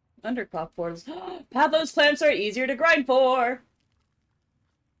 Underclock portals. Pathos clamps are easier to grind for!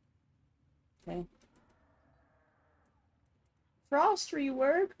 Okay. Frost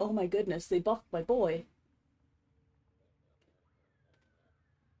rework? Oh my goodness, they buffed my boy.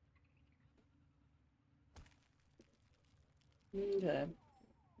 Okay.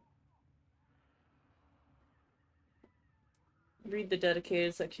 Read the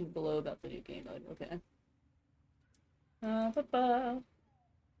dedicated section below about the new game mode. Okay.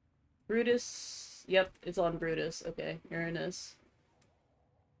 Brutus. Yep, it's on Brutus. Okay, Uranus.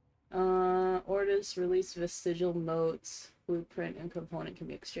 Ortus release vestigial motes. Blueprint and component can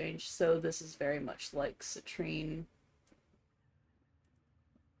be exchanged. So this is very much like Citrine.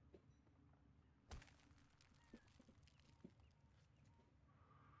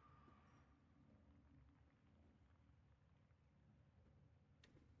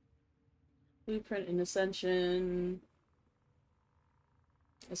 Blueprint and Ascension.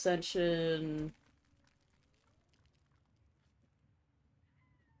 Ascension.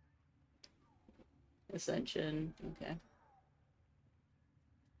 Ascension. Okay.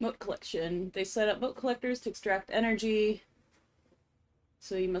 Mote collection. They set up mote collectors to extract energy.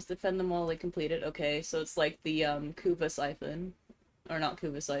 So you must defend them while they complete it. Okay, so it's like the Kuva Siphon. Or not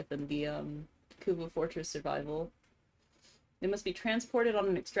Kuva Siphon, the Kuva Fortress Survival. They must be transported on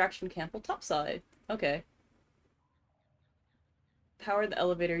an extraction camp topside. Okay. Power the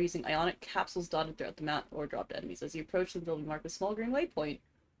elevator using ionic capsules dotted throughout the map or dropped enemies. As you approach them, they'll mark a small green waypoint.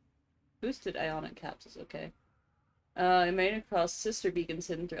 Boosted ionic capsules, okay. Emanate across sister beacons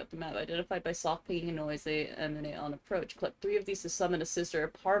hidden throughout the map, identified by soft pinging noise they emanate on approach. Collect 3 of these to summon a sister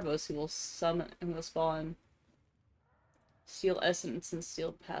Parvos who will spawn Steel Essence and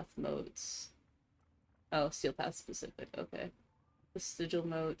Steel Path modes. Oh, Steel Path specific, okay. Vestigial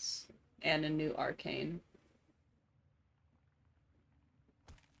modes and a new arcane.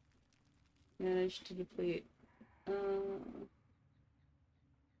 Managed to deplete.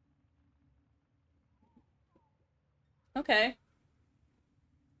 Okay.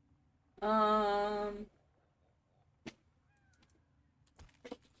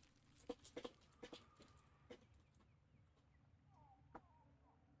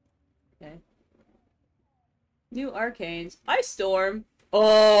 Okay. New arcanes. Ice Storm.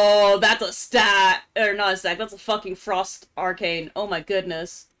 Oh, that's a stat! Or not a stat, that's a fucking Frost arcane. Oh my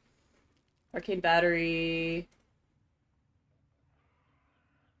goodness. Arcane Battery.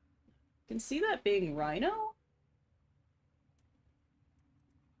 Can see that being Rhino?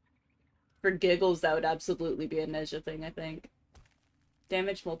 For giggles, that would absolutely be a Nezha thing, I think.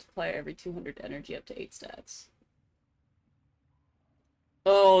 Damage multiplier every 200 energy up to 8 stats.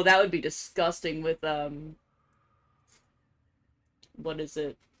 Oh, that would be disgusting with, what is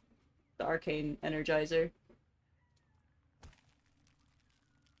it? The Arcane Energizer.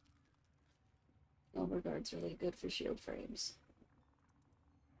 Overguard's really good for shield frames.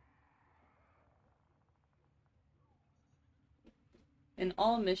 In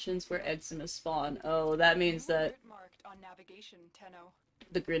all missions where eczema spawn. Oh, that means that marked on navigation, Tenno.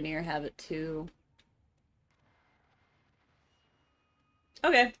 The Grineer have it too.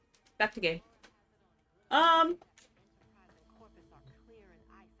 Okay, back to game. I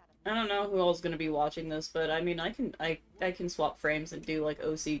don't know who all's gonna be watching this, but I mean, I can swap frames and do like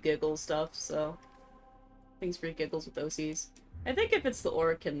OC giggle stuff. So things for giggles with OCs. I think if it's the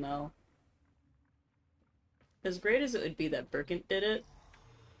Orican though, as great as it would be that Birkint did it,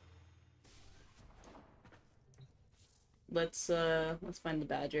 let's find the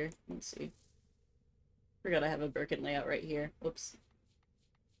badger. Let's see. Forgot I have a Birkin layout right here. Whoops.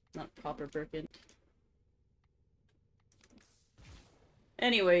 Not proper Birkin.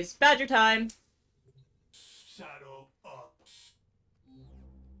 Anyways, badger time! Saddle up.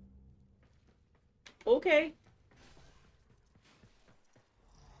 Okay.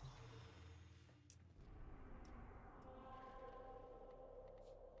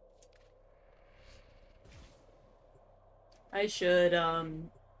 I should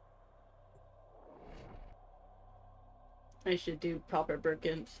do proper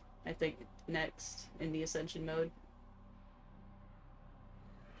Birkin, I think, next in the Ascension mode.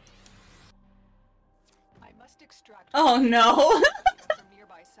 I must extract Oh no! from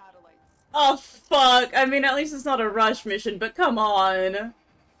nearby satellites. Oh fuck! I mean, at least it's not a rush mission, but come on!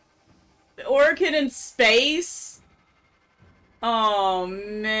 Orchid in space? Oh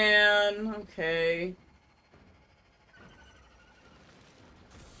man, okay.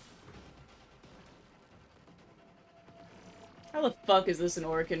 How the fuck is this an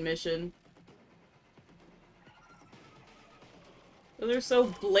Orchid mission? Those are so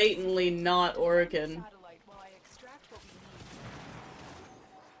blatantly not Orchid.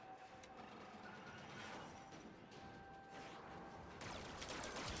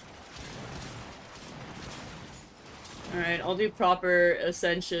 Alright, I'll do proper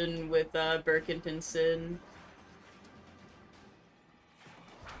Ascension with Birkington Sin.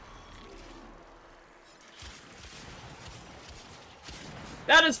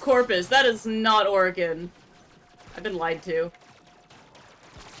 That is Corpus, that is not Oregon. I've been lied to.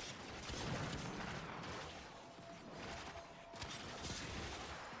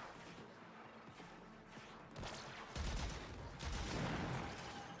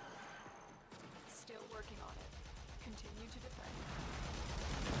 Still working on it. Continue to defend.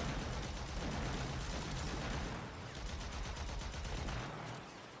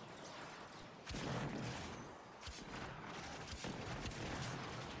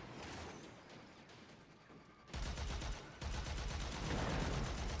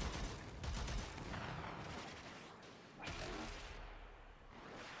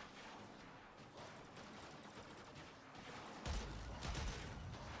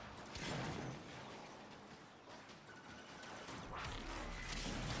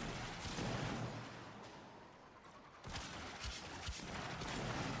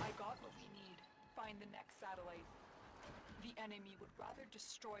 The next satellite. The enemy would rather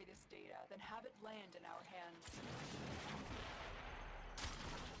destroy this data than have it land in our hands.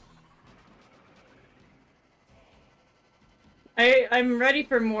 I'm ready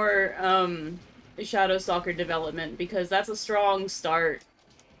for more Shadow Stalker development because that's a strong start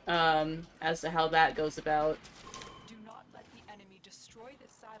as to how that goes about. Do not let the enemy destroy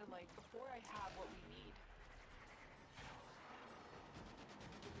this satellite before I have what we need.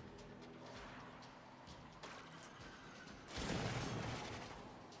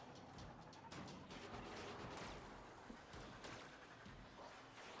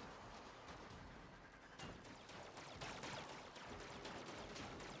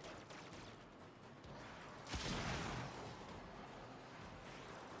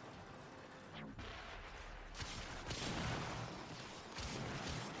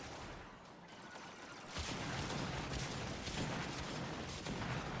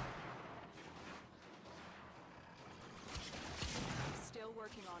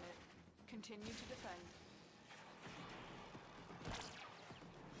 Working on it. Continue to defend.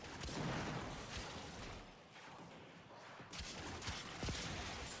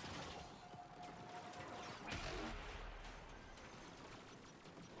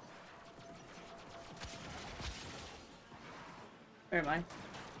 Where am I?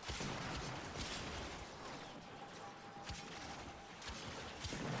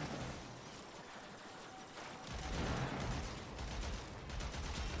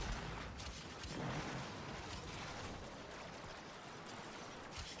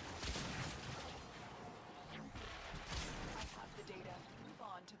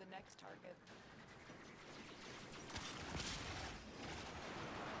 Target.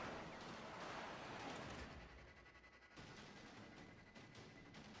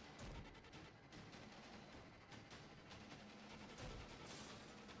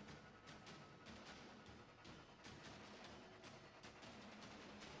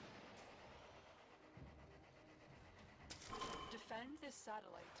 Defend this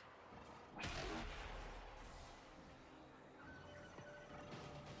satellite.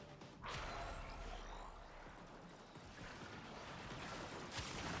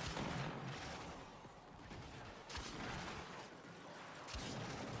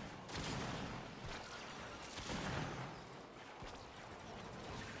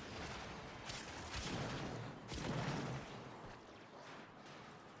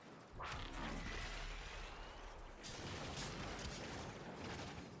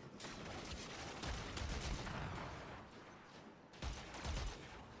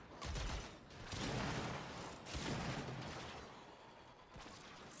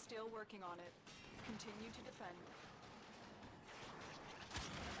 still working on it. Continue to defend.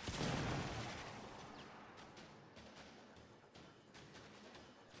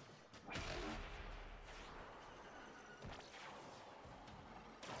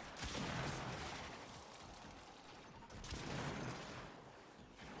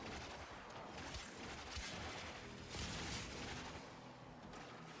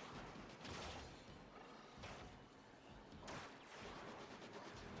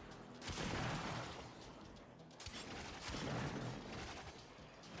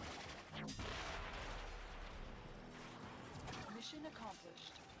 Mission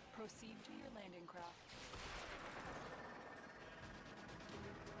accomplished. Proceed to your landing craft.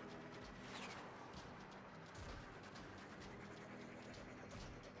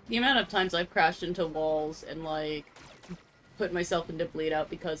 The amount of times I've crashed into walls and, like, put myself into bleed out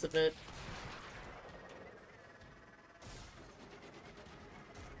because of it.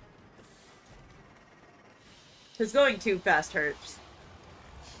 Because going too fast hurts.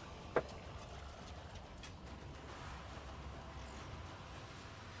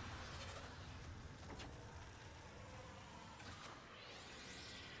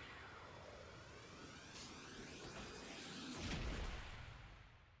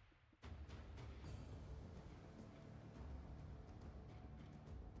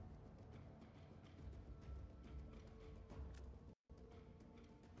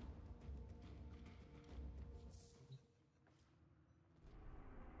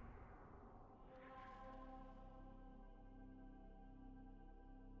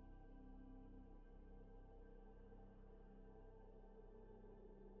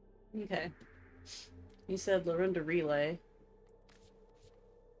 Okay. You said Lorinda Relay.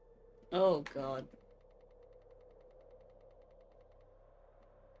 Oh, God.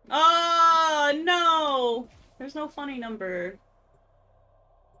 Oh, no! There's no funny number.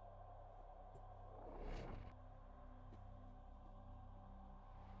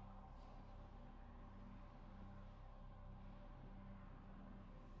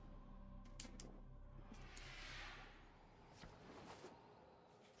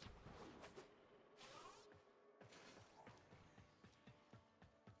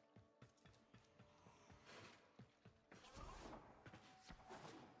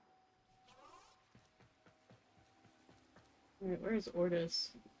 Alright, where's Ortis?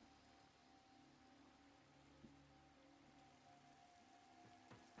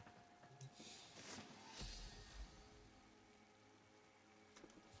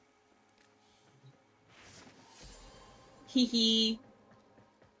 Hee hee.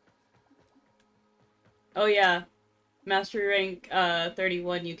 Oh yeah. Mastery rank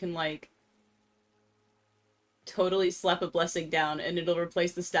 31, you can like totally slap a blessing down and it'll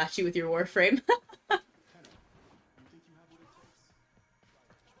replace the statue with your Warframe.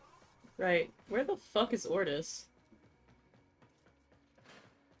 Right. Where the fuck is Ortis?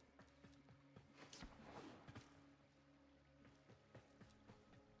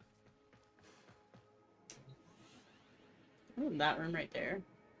 Oh, that room right there.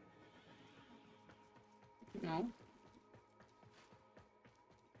 No.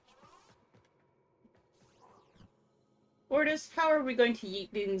 Ortis, how are we going to yeet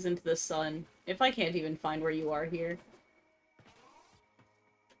things into the sun if I can't even find where you are here?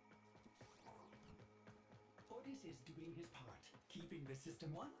 Ortis is doing his part, keeping the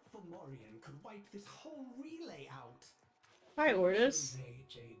system on. Fomorian could wipe this whole relay out. Hi, Ortis. Lay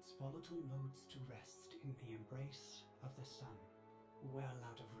Jade's volatile modes to rest in the embrace of the sun, well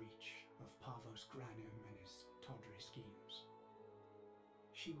out of reach of Pavos Granum and his tawdry schemes.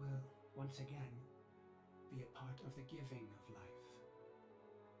 She will, once again, be a part of the giving of life.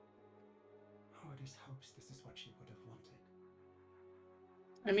 Ortis hopes this is what she would have wanted.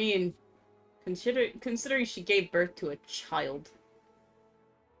 I mean, considering she gave birth to a child.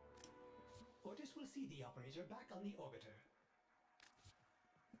 Ortis will see the operator back on the orbiter.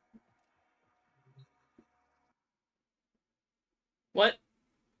 What?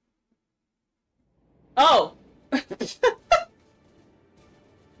 Oh!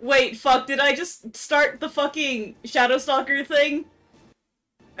 Wait, fuck, did I just start the fucking Shadow Stalker thing?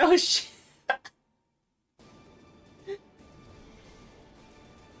 Oh shit.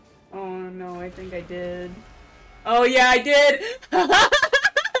 Oh no, I think I did. Oh yeah, I did!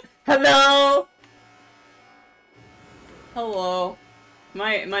 Hello! Hello.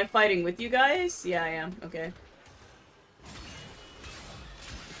 Am I fighting with you guys? Yeah, I am. Okay.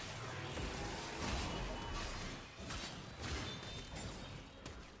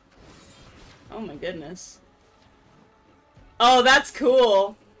 Oh my goodness. Oh, that's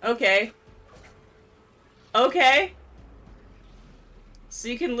cool. Okay. Okay. So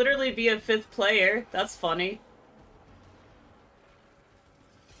you can literally be a 5th player. That's funny.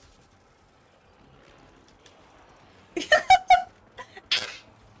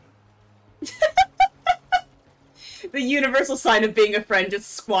 The universal sign of being a friend,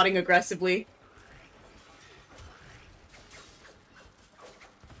 just squatting aggressively.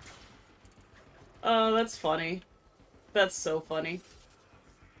 Oh, that's funny. That's so funny.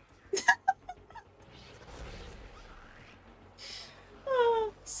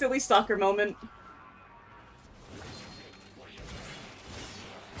 Oh, silly stalker moment.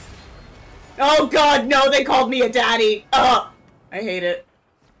 Oh god, no, they called me a daddy! Ugh! I hate it.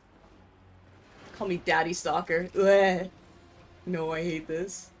 Call me daddy stalker. Ugh. No, I hate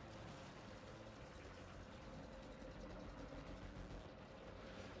this.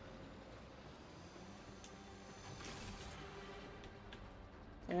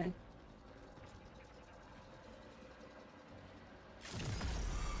 Okay.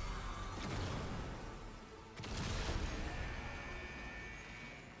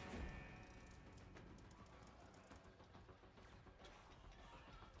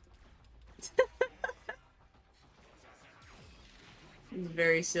 It's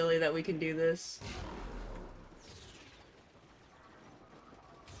very silly that we can do this.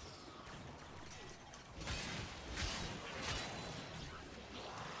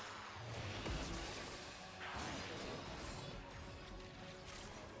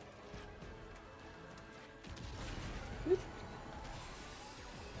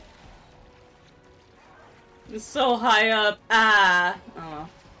 It's so high up. Ah. Oh.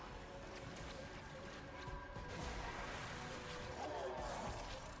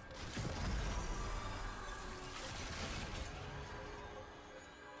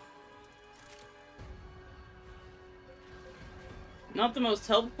 Not the most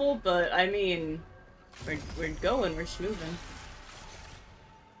helpful, but I mean, we're going, we're schmoving.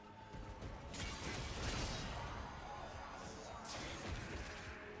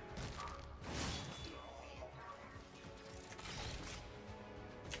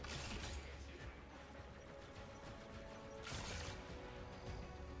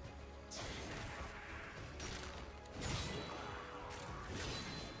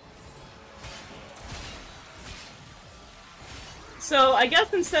 So, I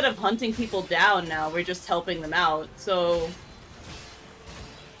guess instead of hunting people down now, we're just helping them out, so...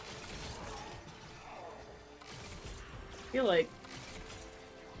 I feel like...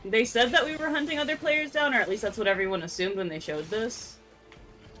 They said that we were hunting other players down, or at least that's what everyone assumed when they showed this.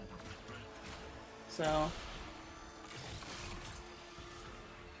 So...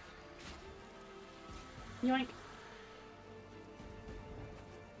 Yoink.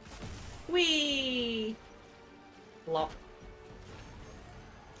 Whee! Lop.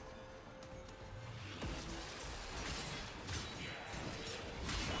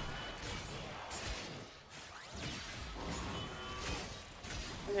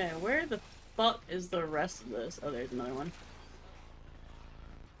 Okay, where the fuck is the rest of this? Oh, there's another one.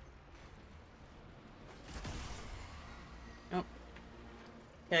 Oh.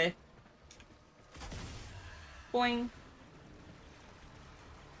 Okay. Boing.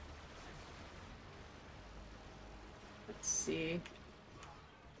 Let's see.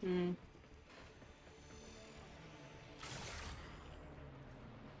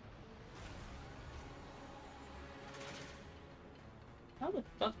 How the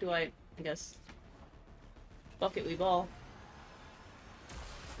fuck do I guess... Bucket we ball.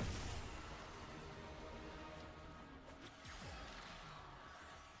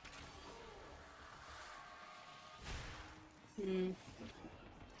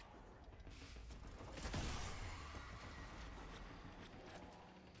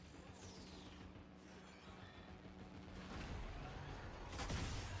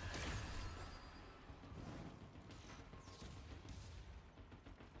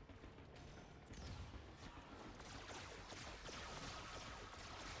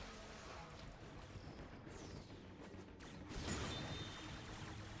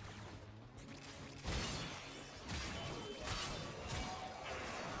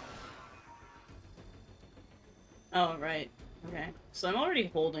 Oh, right. Okay. So I'm already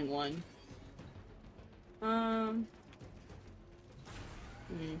holding one.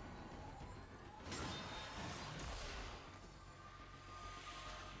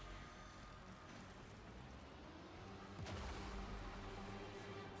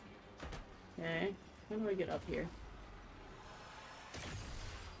 Okay. How do I get up here?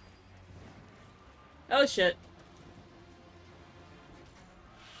 Oh, shit.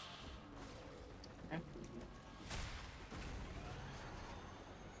 Okay.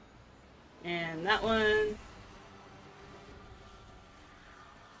 And that one.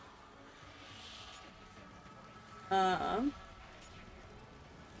 Um...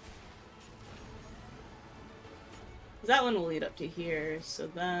 That one will lead up to here, so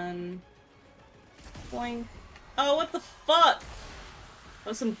then... Boing. Oh, what the fuck?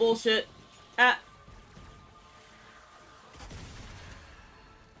 That's some bullshit. Ah.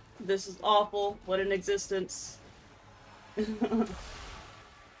 This is awful. What an existence. Okay.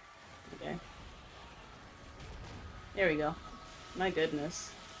 There we go. My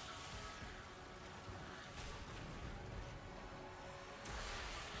goodness.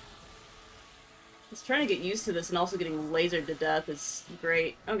 Just trying to get used to this and also getting lasered to death is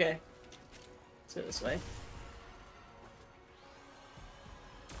great. Okay. Let's go this way.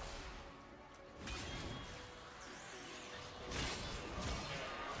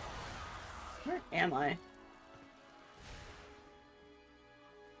 Where am I?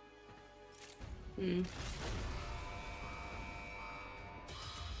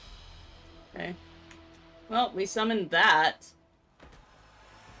 Okay. Well, we summoned that.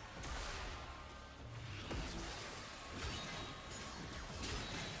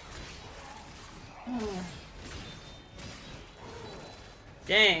 Oh.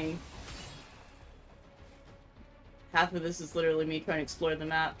 Dang. Half of this is literally me trying to explore the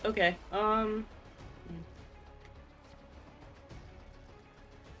map. Okay,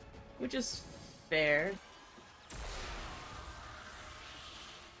 which is fair.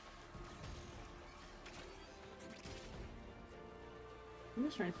 I'm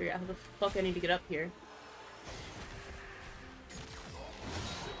just trying to figure out how the fuck I need to get up here.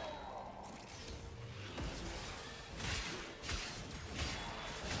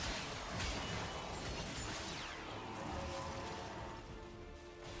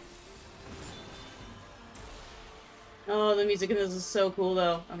 Oh, the music in this is so cool,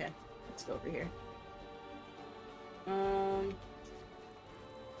 though. Okay, let's go over here.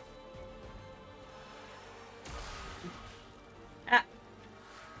 Ah.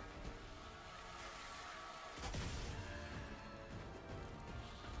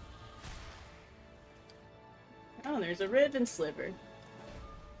 Oh, there's a rib and sliver.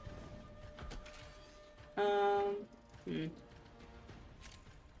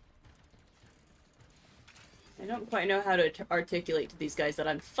 I don't quite know how to articulate to these guys that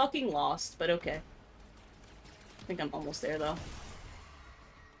I'm fucking lost, but okay. I think I'm almost there, though.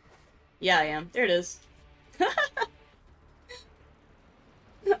 Yeah, I am. There it is.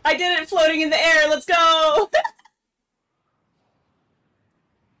 I did it floating in the air! Let's go!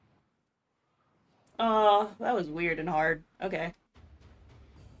 Oh, that was weird and hard. Okay.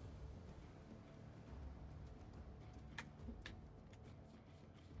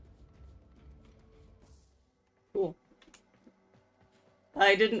 Cool.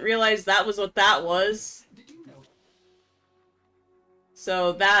 I didn't realize that was what that was. Did you know?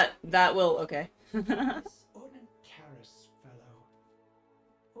 So that will okay. This Ornan Karis fellow.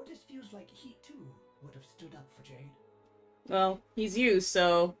 Otis feels like he too would have stood up for Jade. Well, he's you,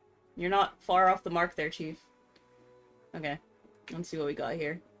 so you're not far off the mark there, Chief. Okay. Let's see what we got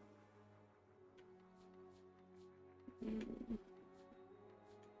here.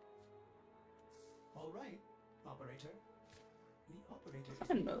 All right, operator. The operator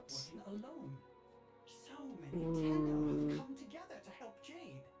Fun is not notes. working alone. So many Tenno have come together to help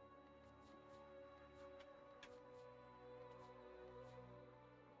Jade.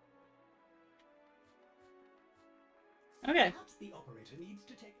 Okay. Perhaps the operator needs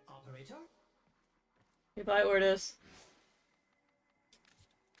to take operator. Goodbye, Ortis.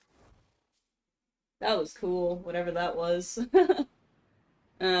 That was cool, whatever that was.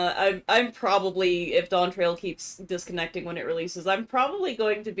 I'm probably, if Dawn Trail keeps disconnecting when it releases, I'm probably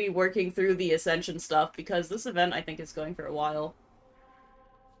going to be working through the Ascension stuff, because this event, I think, is going for a while.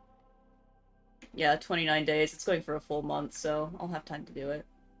 Yeah, 29 days. It's going for a full month, so I'll have time to do it.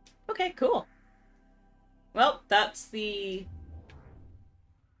 Okay, cool. Well, that's the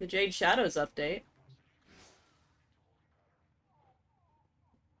Jade Shadows update.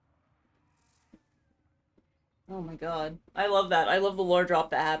 Oh my god. I love that. I love the lore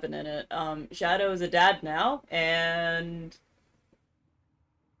drop that happened in it. Shadow is a dad now, and...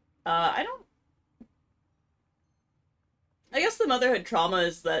 I guess the motherhood trauma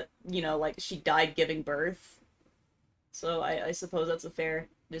is that, you know, like, she died giving birth. So I suppose that's a fair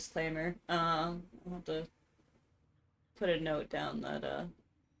disclaimer. I'll have to put a note down that,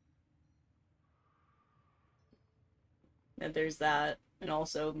 that there's that, and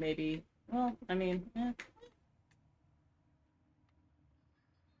also maybe, well, I mean,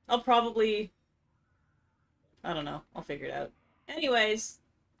 I'll probably... I don't know. I'll figure it out. Anyways,